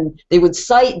 and they would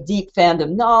cite deep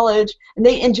fandom knowledge,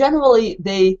 and generally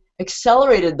they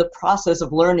accelerated the process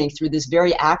of learning through this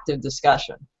very active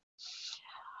discussion.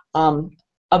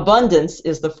 Abundance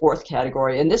is the fourth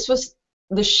category, and this was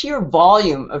the sheer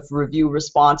volume of review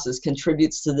responses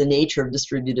contributes to the nature of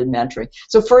distributed mentoring.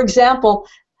 So for example,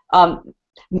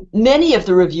 many of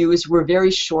the reviews were very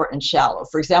short and shallow.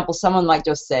 For example, someone might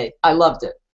just say, I loved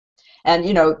it. And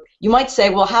you might say,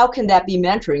 well, how can that be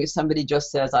mentoring if somebody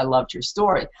just says, I loved your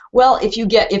story? Well, if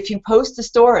you post a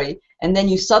story and then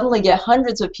you suddenly get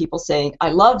hundreds of people saying, I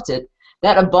loved it,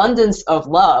 that abundance of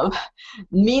love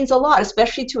means a lot,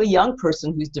 especially to a young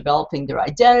person who's developing their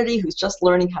identity, who's just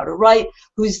learning how to write,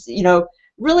 who's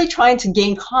really trying to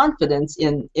gain confidence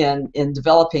in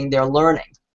developing their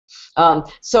learning.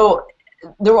 So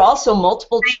there were also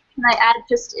multiple. Can I add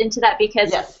just into that,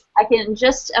 because yes. I can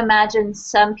just imagine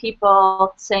some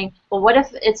people saying, well, what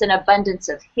if it's an abundance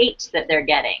of hate that they're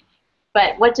getting?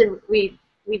 But what did we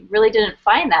really didn't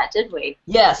find that, did we?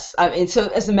 Yes. I mean, so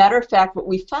as a matter of fact, what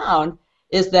we found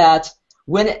is that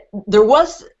there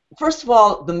was, first of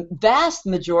all, the vast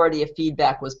majority of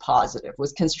feedback was positive,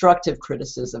 was constructive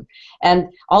criticism. And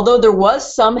although there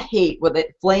was some hate with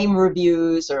it, flame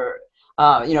reviews or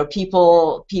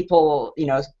people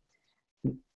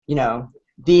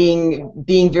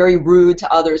being very rude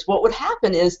to others, what would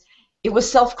happen is it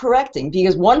was self-correcting,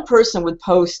 because one person would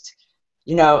post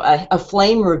a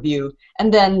flame review,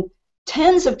 and then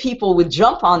tens of people would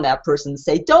jump on that person and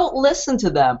say, don't listen to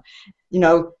them.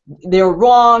 They're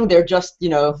wrong, they're just,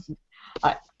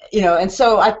 and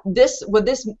so what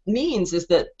this means is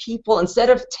that people, instead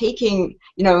of taking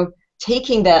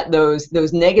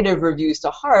those negative reviews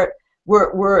to heart,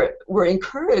 we're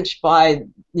encouraged by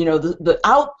the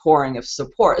outpouring of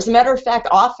support. As a matter of fact,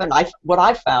 often what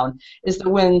I found is that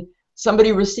when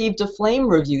somebody received a flame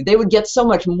review, they would get so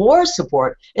much more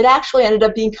support. It actually ended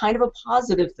up being kind of a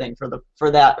positive thing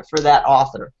for that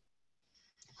author.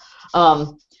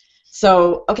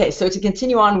 So to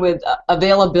continue on with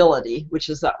availability, which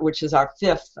is our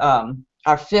fifth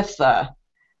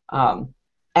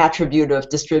attribute of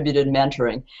distributed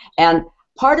mentoring, and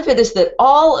part of it is that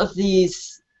all of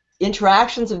these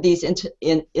interactions of these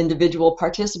individual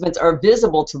participants are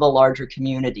visible to the larger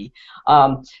community.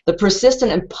 The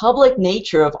persistent and public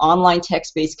nature of online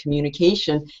text-based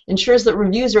communication ensures that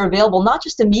reviews are available not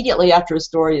just immediately after a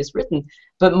story is written,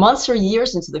 but months or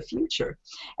years into the future.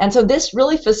 And so this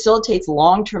really facilitates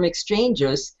long-term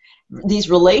exchanges, these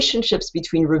relationships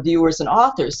between reviewers and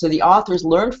authors. So the authors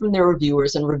learn from their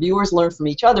reviewers, and reviewers learn from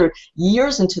each other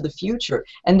years into the future.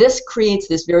 And this creates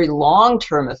this very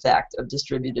long-term effect of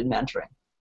distributed mentoring.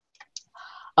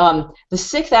 The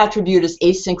sixth attribute is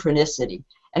asynchronicity.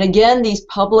 And again, these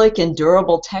public and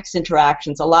durable text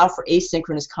interactions allow for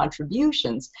asynchronous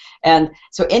contributions. And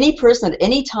so any person at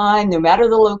any time, no matter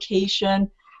the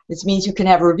location, this means you can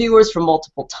have reviewers from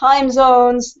multiple time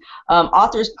zones.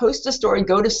 Authors post a story,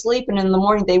 go to sleep, and in the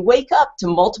morning they wake up to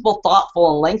multiple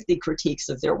thoughtful and lengthy critiques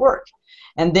of their work,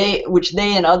 and which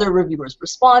they and other reviewers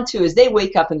respond to as they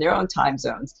wake up in their own time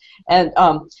zones. And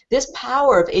this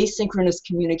power of asynchronous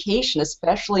communication,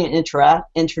 especially in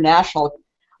international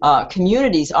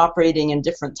communities operating in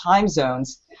different time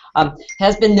zones,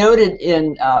 has been noted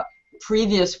in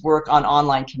previous work on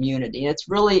online community. And it's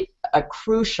really a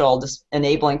crucial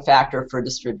enabling factor for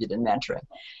distributed mentoring.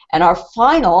 And our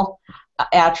final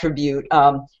attribute,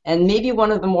 and maybe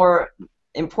one of the more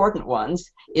important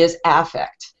ones, is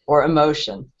affect or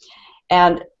emotion.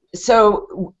 And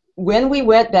so when we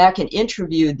went back and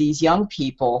interviewed these young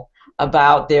people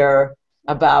about their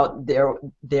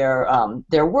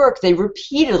work, they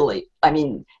repeatedly, I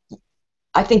mean,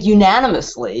 I think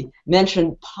unanimously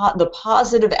mentioned the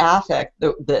positive affect,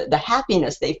 the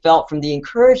happiness they felt from the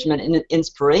encouragement and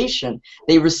inspiration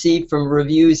they received from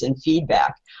reviews and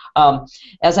feedback.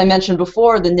 As I mentioned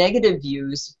before, the negative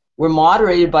views were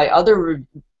moderated by other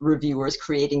reviewers,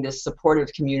 creating this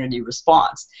supportive community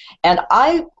response. And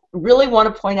I really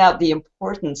want to point out the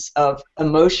importance of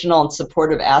emotional and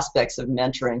supportive aspects of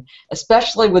mentoring,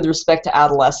 especially with respect to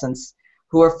adolescents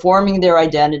who are forming their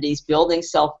identities, building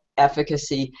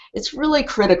self-efficacy. It's really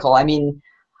critical. I mean,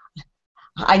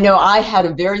 I know I had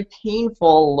a very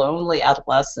painful, lonely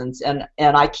adolescence, and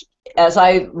as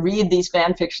I read these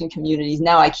fan fiction communities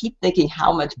now, I keep thinking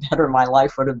how much better my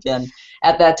life would have been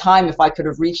at that time if I could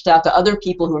have reached out to other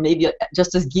people who are maybe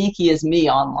just as geeky as me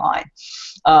online.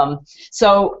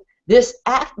 So the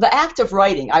act of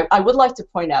writing, I would like to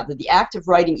point out that the act of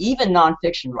writing, even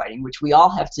nonfiction writing, which we all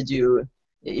have to do,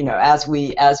 you know, as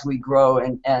we grow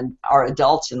and are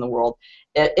adults in the world,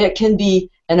 it can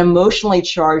be an emotionally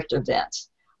charged event.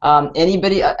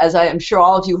 Anybody, as I am sure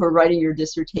all of you who are writing your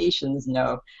dissertations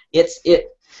know,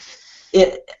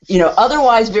 you know,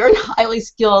 otherwise very highly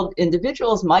skilled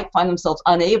individuals might find themselves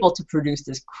unable to produce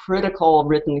this critical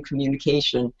written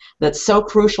communication that's so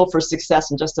crucial for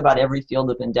success in just about every field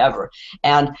of endeavor.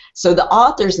 And so the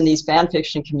authors in these fan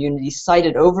fiction communities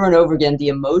cited over and over again the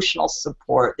emotional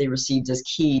support they received as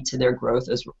key to their growth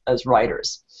as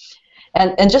writers.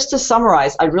 And just to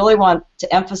summarize, I really want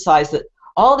to emphasize that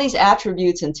all these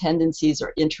attributes and tendencies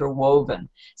are interwoven.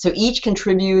 So each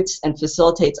contributes and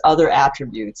facilitates other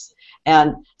attributes.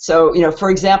 And so, you know, for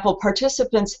example,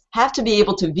 participants have to be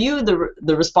able to view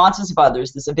the responses of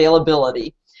others, this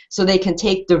availability, so they can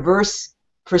take diverse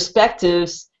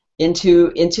perspectives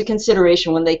into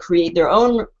consideration when they create their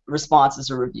own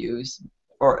responses or reviews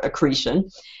or accretion.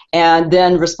 And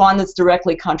then respondents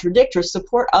directly contradict or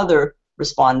support other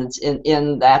respondents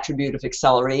in the attribute of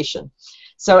acceleration.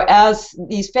 So as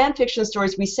these fan fiction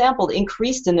stories we sampled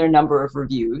increased in their number of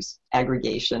reviews,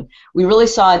 aggregation, we really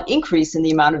saw an increase in the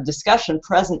amount of discussion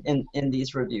present in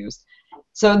these reviews.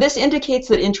 So this indicates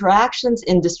that interactions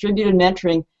in distributed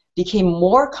mentoring became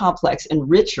more complex and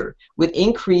richer with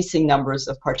increasing numbers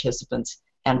of participants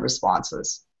and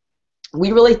responses.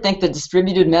 We really think that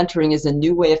distributed mentoring is a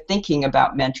new way of thinking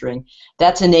about mentoring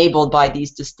that's enabled by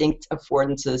these distinct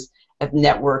affordances of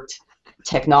networked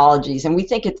technologies, and we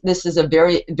think this is a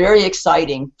very, very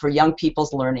exciting for young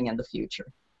people's learning in the future.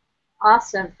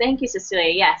 Awesome. Thank you,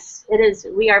 Cecilia. Yes, it is.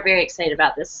 We are very excited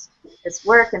about this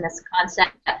work and this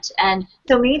concept. And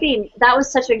so maybe that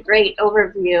was such a great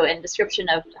overview and description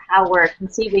of how we're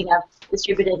conceiving of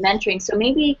distributed mentoring. So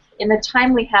maybe in the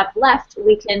time we have left,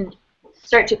 we can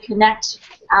start to connect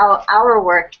our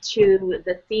work to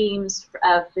the themes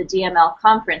of the DML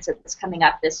conference that's coming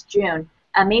up this June.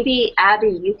 Maybe, Abby,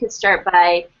 you could start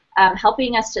by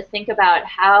helping us to think about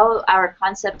how our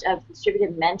concept of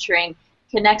distributed mentoring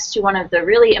connects to one of the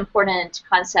really important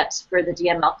concepts for the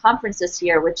DML conference this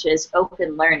year, which is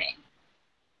open learning.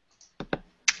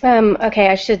 Okay,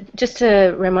 I should, just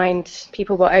to remind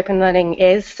people what open learning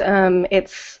is,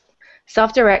 it's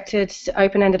self-directed,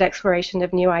 open-ended exploration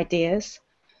of new ideas,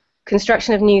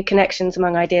 construction of new connections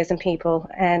among ideas and people,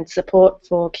 and support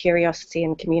for curiosity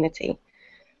and community.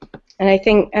 And I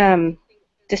think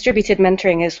distributed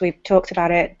mentoring, as we've talked about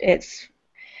it,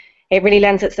 it really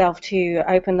lends itself to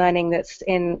open learning that's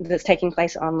taking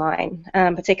place online,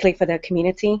 particularly for the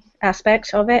community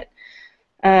aspect of it.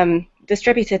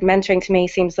 Distributed mentoring to me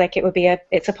seems like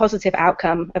it's a positive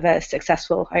outcome of a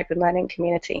successful open learning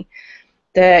community.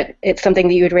 That it's something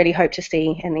that you would really hope to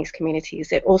see in these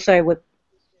communities.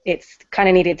 It's kind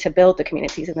of needed to build the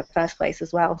communities in the first place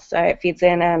as well. So it feeds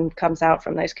in and comes out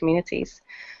from those communities.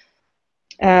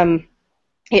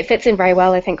 It fits in very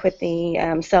well, I think, with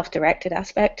the self-directed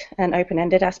aspect and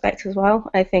open-ended aspect as well.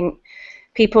 I think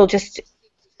people just,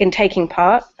 in taking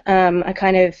part, are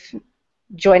kind of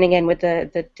joining in with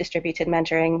the distributed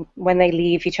mentoring when they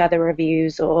leave each other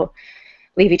reviews or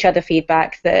leave each other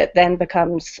feedback that then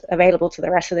becomes available to the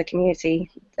rest of the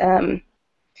community. I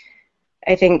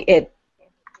think it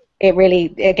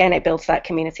really, again, it builds that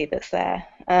community that's there.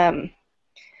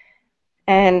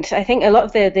 And I think a lot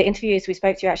of the interviews we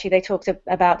spoke to, actually, they talked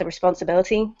about the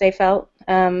responsibility they felt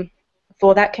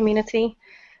for that community.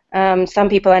 Some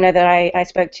people I know that I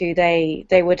spoke to, they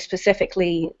would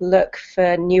specifically look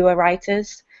for newer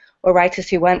writers or writers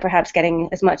who weren't perhaps getting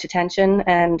as much attention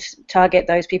and target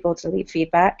those people to leave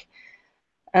feedback.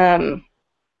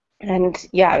 And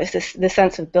yeah, it's the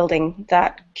sense of building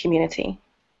that community.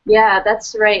 Yeah,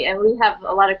 that's right. And we have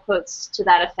a lot of quotes to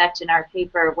that effect in our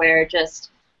paper where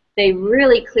just they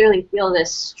really clearly feel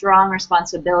this strong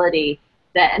responsibility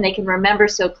that, and they can remember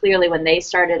so clearly when they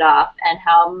started off and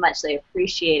how much they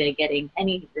appreciated getting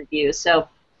any reviews. So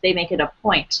they make it a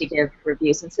point to give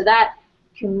reviews. And so that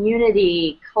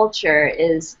community culture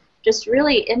is just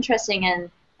really interesting, and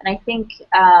I think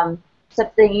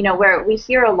something, you know, where we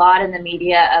hear a lot in the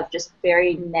media of just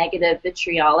very negative,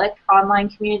 vitriolic online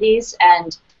communities,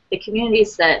 and the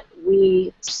communities that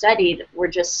we studied were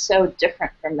just so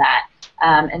different from that.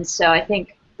 And so I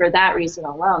think for that reason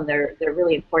alone, they're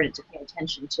really important to pay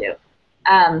attention to.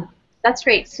 That's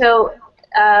great. So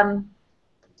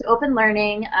open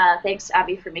learning, thanks,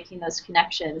 Abby, for making those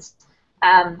connections.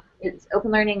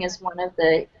 Open learning is one of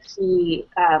the key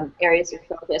areas of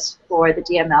focus for the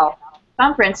DML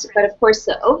conference, but of course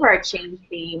the overarching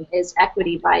theme is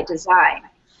equity by design.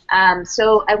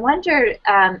 So I wonder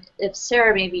if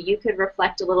Sarah, maybe you could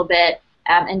reflect a little bit,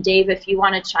 and Dave, if you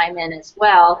want to chime in as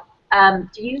well.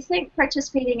 Do you think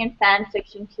participating in fan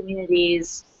fiction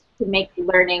communities can make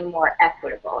learning more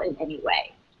equitable in any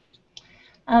way?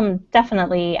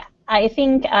 Definitely. I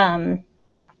think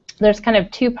there's kind of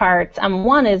two parts.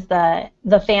 One is the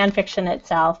fan fiction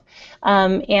itself,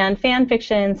 and fan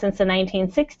fiction since the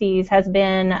 1960s has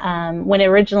been, when it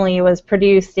originally was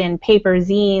produced in paper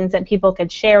zines that people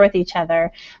could share with each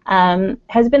other,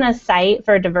 has been a site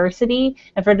for diversity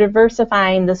and for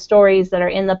diversifying the stories that are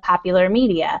in the popular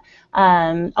media,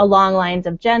 along lines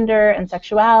of gender and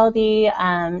sexuality,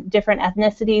 different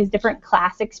ethnicities, different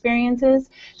class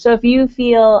experiences. So if you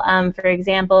feel, for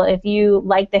example, if you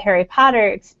like the Harry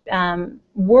Potter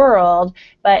world,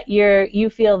 but you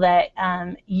feel that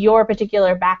your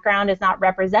particular background is not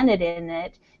represented in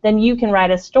it, then you can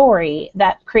write a story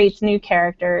that creates new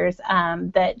characters,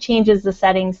 that changes the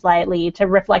setting slightly to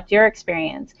reflect your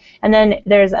experience. And then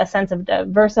there's a sense of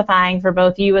diversifying for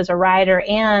both you as a writer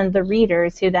and the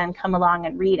readers who then come along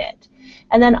and read it.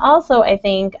 And then also I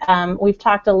think we've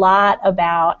talked a lot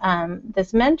about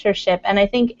this mentorship, and I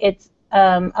think it's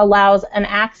allows an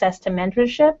access to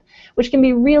mentorship, which can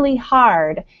be really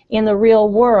hard in the real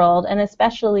world, and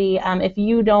especially if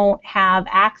you don't have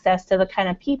access to the kind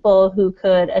of people who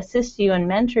could assist you and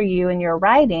mentor you in your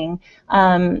writing,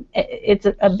 it's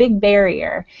a big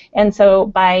barrier. And so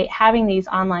by having these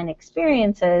online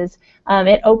experiences,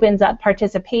 it opens up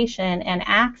participation and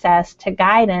access to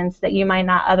guidance that you might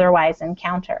not otherwise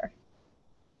encounter.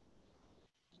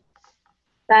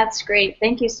 That's great.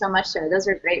 Thank you so much, Sarah. Those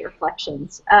are great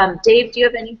reflections. Dave, do you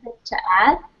have anything to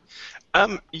add?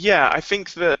 Yeah, I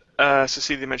think that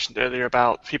Cecilia mentioned earlier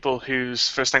about people whose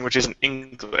first language isn't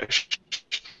English,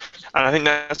 and I think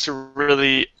that's a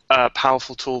really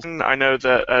powerful tool. I know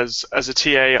that as a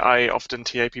TA, I often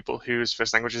TA people whose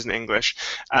first language isn't English,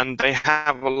 and they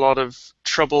have a lot of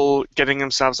trouble getting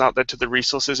themselves out there to the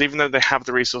resources, even though they have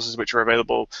the resources which are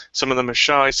available. Some of them are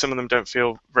shy, some of them don't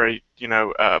feel very,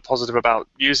 positive about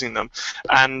using them,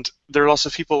 and there are lots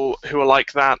of people who are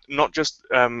like that, not just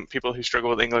people who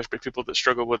struggle with English, but people that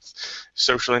struggle with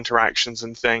social interactions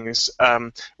and things,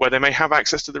 where they may have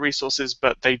access to the resources,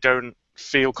 but they don't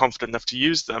feel confident enough to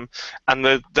use them. And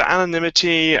the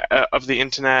anonymity of the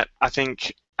internet, I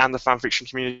think, and the fanfiction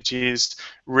communities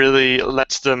really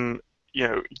lets them,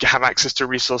 have access to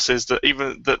resources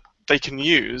that they can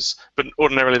use, but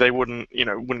ordinarily they wouldn't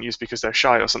use because they're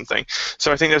shy or something.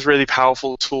 So I think there's a really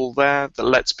powerful tool there that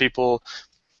lets people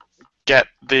get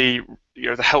the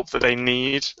help that they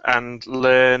need and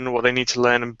learn what they need to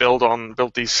learn and build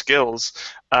these skills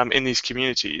in these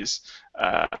communities,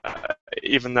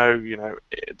 even though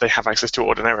they have access to it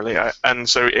ordinarily. And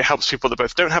so it helps people that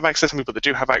both don't have access and people that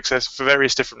do have access for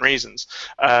various different reasons.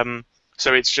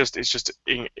 So it's just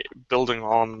building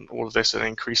on all of this and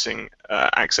increasing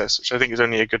access, which I think is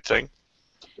only a good thing.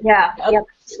 Yeah,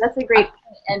 that's a great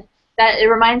point. And that it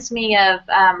reminds me of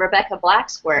Rebecca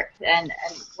Black's work and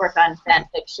work on fan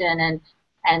fiction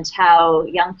and how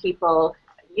young people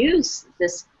use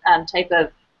this type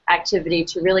of activity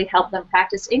to really help them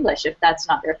practice English if that's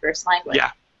not their first language.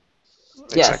 Yeah.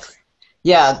 Exactly. Yes.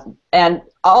 Yeah, and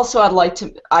also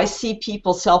I see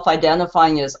people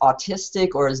self-identifying as autistic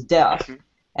or as deaf, mm-hmm.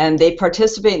 and they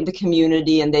participate in the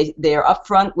community, and they are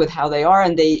upfront with how they are,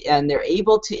 and they're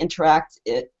able to interact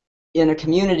in a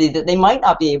community that they might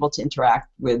not be able to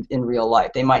interact with in real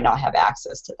life. They might not have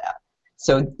access to that.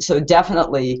 So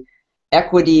definitely,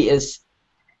 equity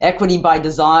by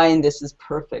design. This is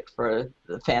perfect for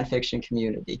the fan fiction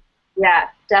community. Yeah,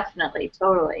 definitely,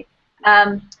 totally.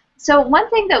 So one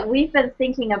thing that we've been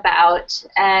thinking about,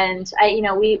 and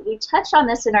we touched on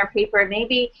this in our paper,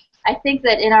 maybe I think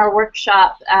that in our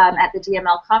workshop at the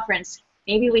DML conference,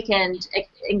 maybe we can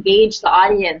engage the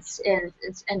audience in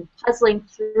puzzling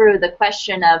through the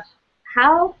question of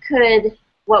how could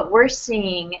what we're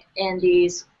seeing in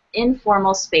these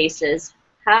informal spaces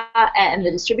and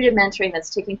the distributed mentoring that's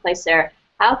taking place there,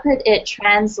 how could it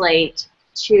translate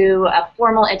to a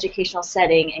formal educational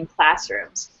setting in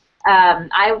classrooms?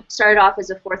 I started off as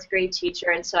a 4th grade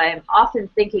teacher, and so I'm often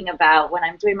thinking about, when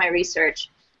I'm doing my research,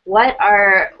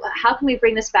 how can we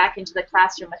bring this back into the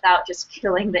classroom without just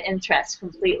killing the interest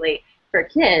completely for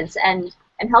kids, and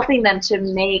helping them to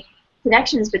make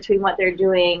connections between what they're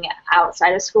doing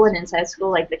outside of school and inside of school,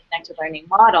 like the connected learning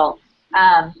model.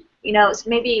 You know,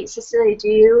 maybe Cecilia, do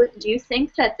you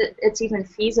think that it's even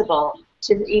feasible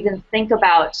to even think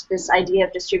about this idea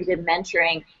of distributed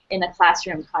mentoring in a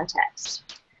classroom context?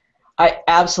 I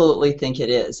absolutely think it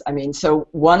is. I mean, so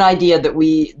one idea that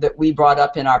we brought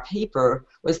up in our paper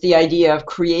was the idea of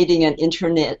creating an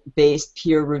internet-based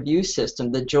peer review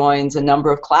system that joins a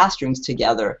number of classrooms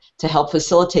together to help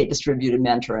facilitate distributed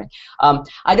mentoring.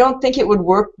 I don't think it would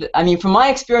work. I mean, from my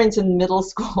experience in middle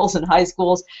schools and high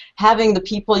schools, having the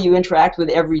people you interact with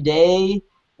every day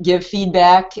give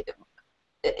feedback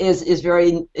is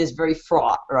very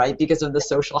fraught, right, because of the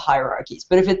social hierarchies.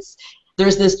 But if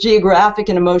there's this geographic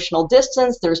and emotional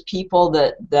distance, there's people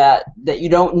that you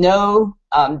don't know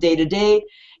day to day,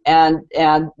 and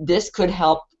this could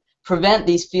help prevent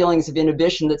these feelings of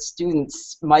inhibition that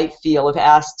students might feel if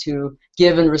asked to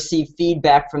give and receive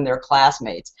feedback from their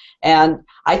classmates. And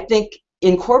I think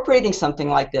incorporating something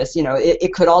like this, you know,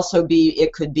 it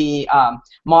could be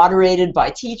moderated by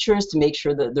teachers to make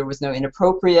sure that there was no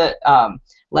inappropriate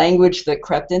language that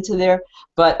crept into there.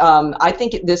 But I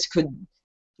think this could,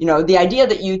 you know, the idea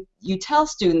that you tell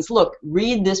students, look,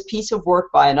 read this piece of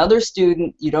work by another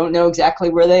student, you don't know exactly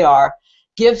where they are,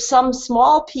 give some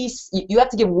small piece, you have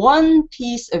to give one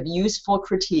piece of useful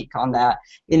critique on that.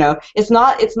 You know, it's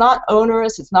not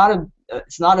onerous, it's not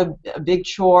a big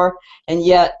chore, and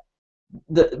yet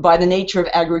by the nature of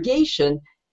aggregation,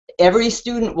 every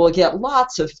student will get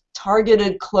lots of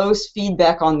targeted, close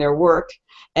feedback on their work,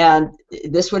 and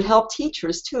this would help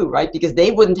teachers too, right? Because they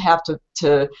wouldn't have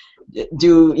to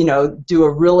do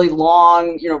a really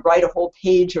long, write a whole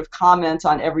page of comments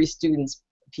on every student's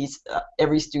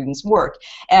work,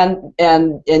 and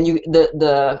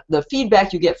the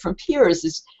feedback you get from peers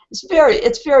is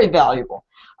very valuable.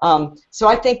 So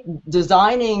I think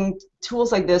designing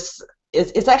tools like this,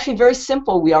 it's actually very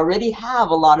simple. We already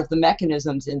have a lot of the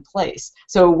mechanisms in place,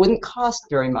 so it wouldn't cost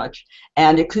very much,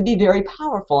 and it could be very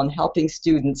powerful in helping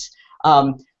students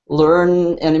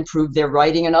learn and improve their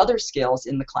writing and other skills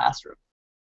in the classroom.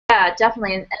 Yeah,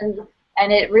 definitely,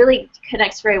 and it really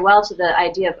connects very well to the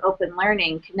idea of open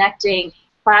learning. Connecting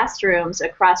classrooms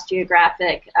across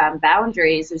geographic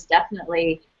boundaries is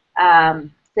definitely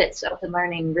fits open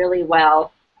learning really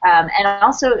well. And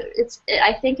also,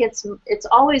 I think it's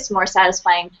always more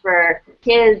satisfying for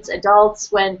kids, adults,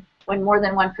 when more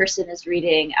than one person is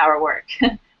reading our work,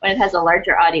 when it has a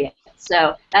larger audience.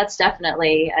 So that's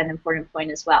definitely an important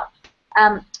point as well.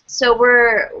 So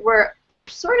we're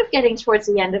sort of getting towards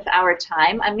the end of our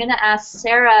time. I'm going to ask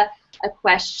Sarah a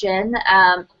question,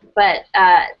 but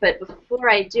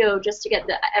before I do, just to get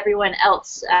everyone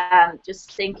else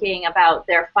just thinking about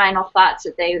their final thoughts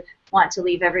that they want to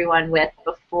leave everyone with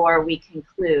before we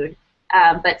conclude.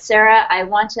 But Sarah, I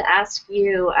want to ask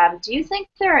you, do you think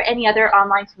there are any other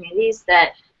online communities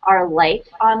that are like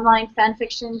online fan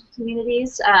fiction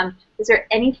communities? Is there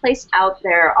any place out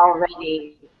there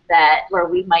already where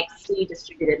we might see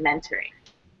distributed mentoring?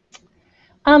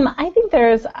 I think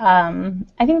there's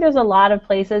a lot of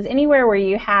places, anywhere where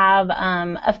you have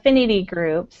affinity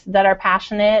groups that are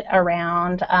passionate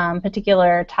around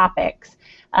particular topics.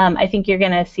 I think you're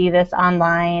going to see this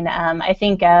online. I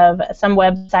think of some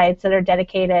websites that are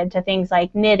dedicated to things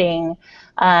like knitting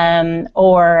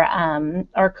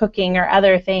or cooking or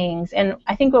other things. And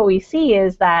I think what we see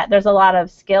is that there's a lot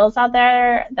of skills out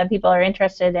there that people are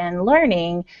interested in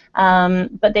learning,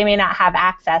 but they may not have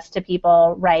access to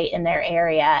people right in their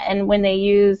area. And when they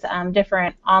use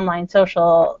different online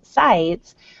social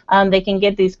sites, they can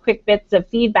get these quick bits of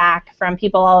feedback from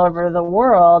people all over the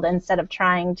world instead of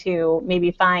trying to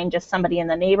maybe find just somebody in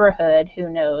the neighborhood who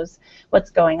knows what's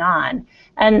going on.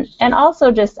 And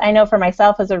also, just I know for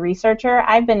myself as a researcher,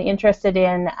 I've been interested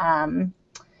in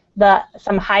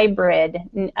some hybrid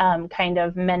kind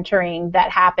of mentoring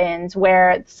that happens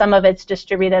where some of it's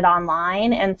distributed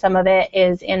online and some of it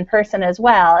is in person as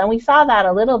well. And we saw that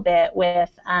a little bit with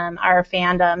our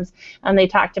fandoms. They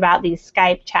talked about these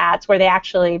Skype chats where they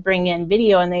actually bring in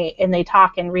video and they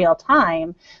talk in real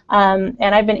time. And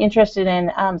I've been interested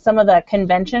in some of the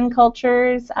convention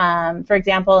cultures. For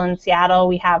example, in Seattle,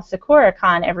 we have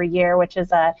SakuraCon every year, which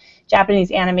is a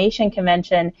Japanese animation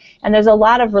convention, and there's a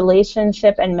lot of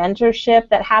relationship and mentorship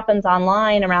that happens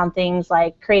online around things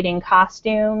like creating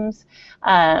costumes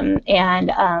and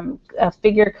a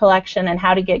figure collection and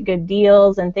how to get good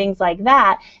deals and things like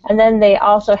that. And then they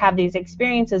also have these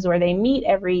experiences where they meet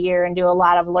every year and do a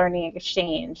lot of learning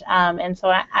exchange. And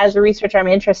so as a researcher, I'm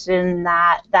interested in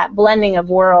that blending of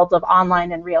worlds of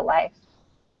online and real life.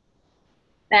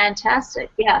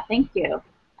 Fantastic. Yeah, thank you.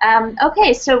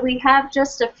 Okay, so we have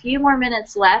just a few more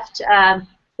minutes left.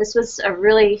 This was a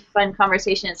really fun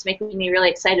conversation. It's making me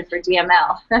really excited for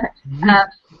DML.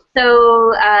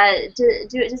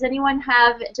 Does anyone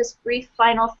have just brief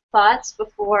final thoughts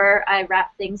before I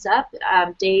wrap things up?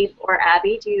 Dave or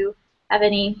Abby, do you have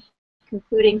any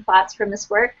concluding thoughts from this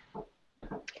work?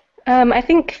 I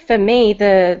think for me,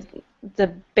 the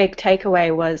big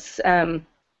takeaway was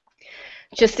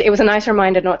it was a nice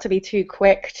reminder not to be too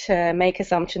quick to make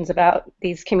assumptions about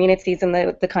these communities and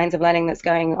the kinds of learning that's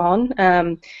going on.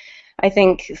 I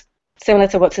think, similar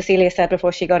to what Cecilia said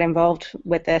before she got involved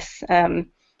with this,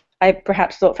 I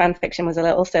perhaps thought fan fiction was a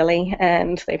little silly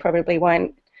and they probably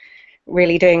weren't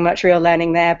really doing much real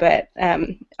learning there, but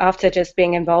after just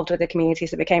being involved with the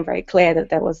communities, it became very clear that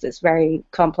there was this very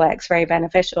complex, very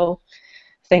beneficial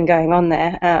thing going on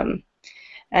there.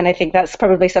 And I think that's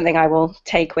probably something I will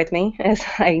take with me as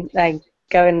I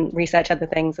go and research other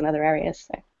things in other areas.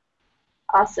 So.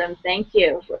 Awesome, thank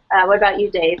you. What about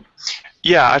you, Dave?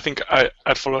 Yeah, I think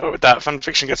I'd follow up with that. Fan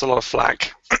fiction gets a lot of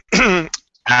flack, and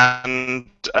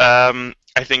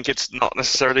I think it's not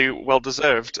necessarily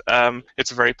well-deserved.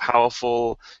 It's a very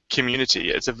powerful community.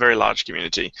 It's a very large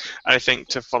community. And I think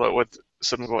to follow up with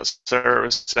some of what Sarah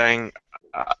was saying,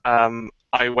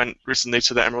 I went recently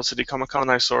to the Emerald City Comic Con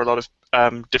and I saw a lot of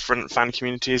different fan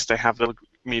communities. They have little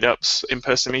meetups,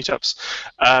 in-person meetups,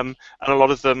 and a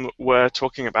lot of them were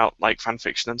talking about like fan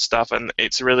fiction and stuff. And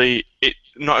it's really, it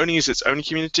not only is its own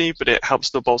community, but it helps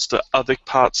to bolster other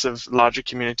parts of larger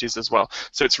communities as well.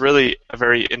 So it's really a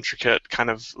very intricate kind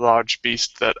of large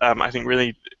beast that I think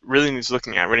really needs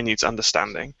looking at, really needs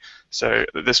understanding. So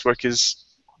this work is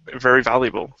very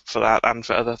valuable for that and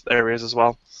for other areas as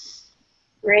well.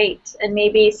 Great. And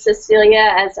maybe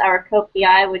Cecilia, as our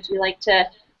co-PI, would you like to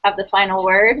have the final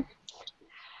word?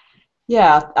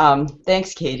 Yeah,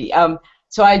 thanks, Katie.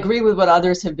 So I agree with what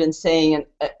others have been saying,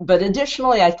 but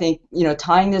additionally, I think,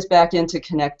 tying this back into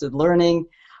connected learning,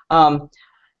 I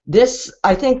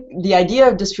think the idea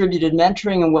of distributed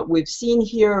mentoring and what we've seen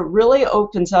here really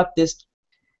opens up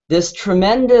this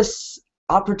tremendous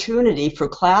opportunity for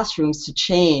classrooms to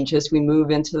change as we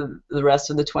move into the rest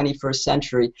of the 21st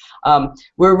century.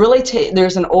 We're really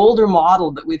there's an older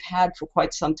model that we've had for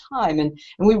quite some time, and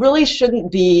we really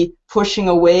shouldn't be pushing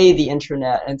away the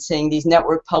internet and saying these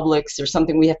network publics are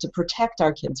something we have to protect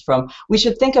our kids from. We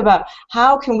should think about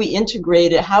how can we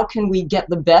integrate it, how can we get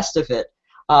the best of it,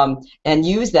 and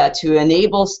use that to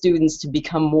enable students to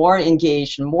become more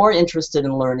engaged and more interested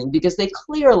in learning, because they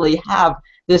clearly have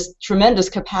this tremendous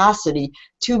capacity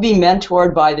to be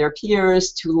mentored by their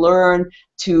peers, to learn,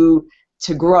 to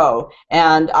grow.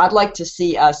 And I'd like to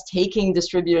see us taking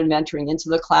distributed mentoring into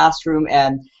the classroom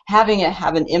and having it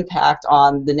have an impact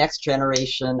on the next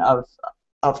generation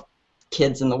of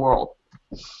kids in the world.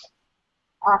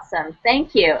 Awesome,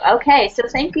 thank you. Okay, so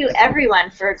thank you everyone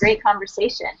for a great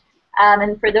conversation.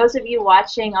 And for those of you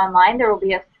watching online, there will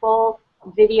be a full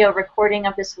video recording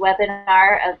of this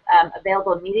webinar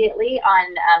available immediately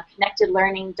on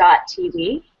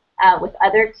connectedlearning.tv with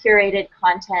other curated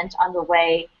content on the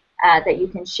way that you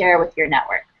can share with your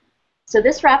network. So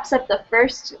this wraps up the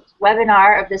first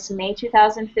webinar of this May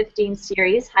 2015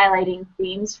 series highlighting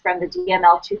themes from the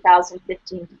DML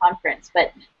 2015 conference.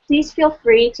 But please feel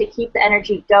free to keep the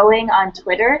energy going on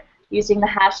Twitter using the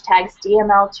hashtags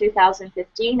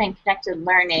DML2015 and Connected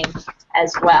Learning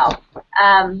as well.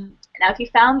 Now, if you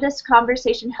found this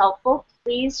conversation helpful,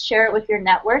 please share it with your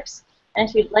networks. And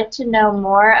if you'd like to know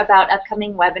more about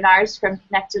upcoming webinars from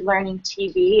Connected Learning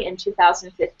TV in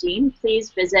 2015,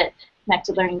 please visit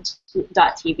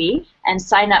connectedlearning.tv and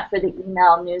sign up for the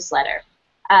email newsletter.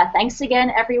 Thanks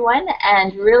again, everyone,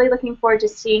 and really looking forward to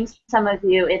seeing some of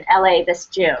you in LA this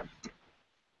June.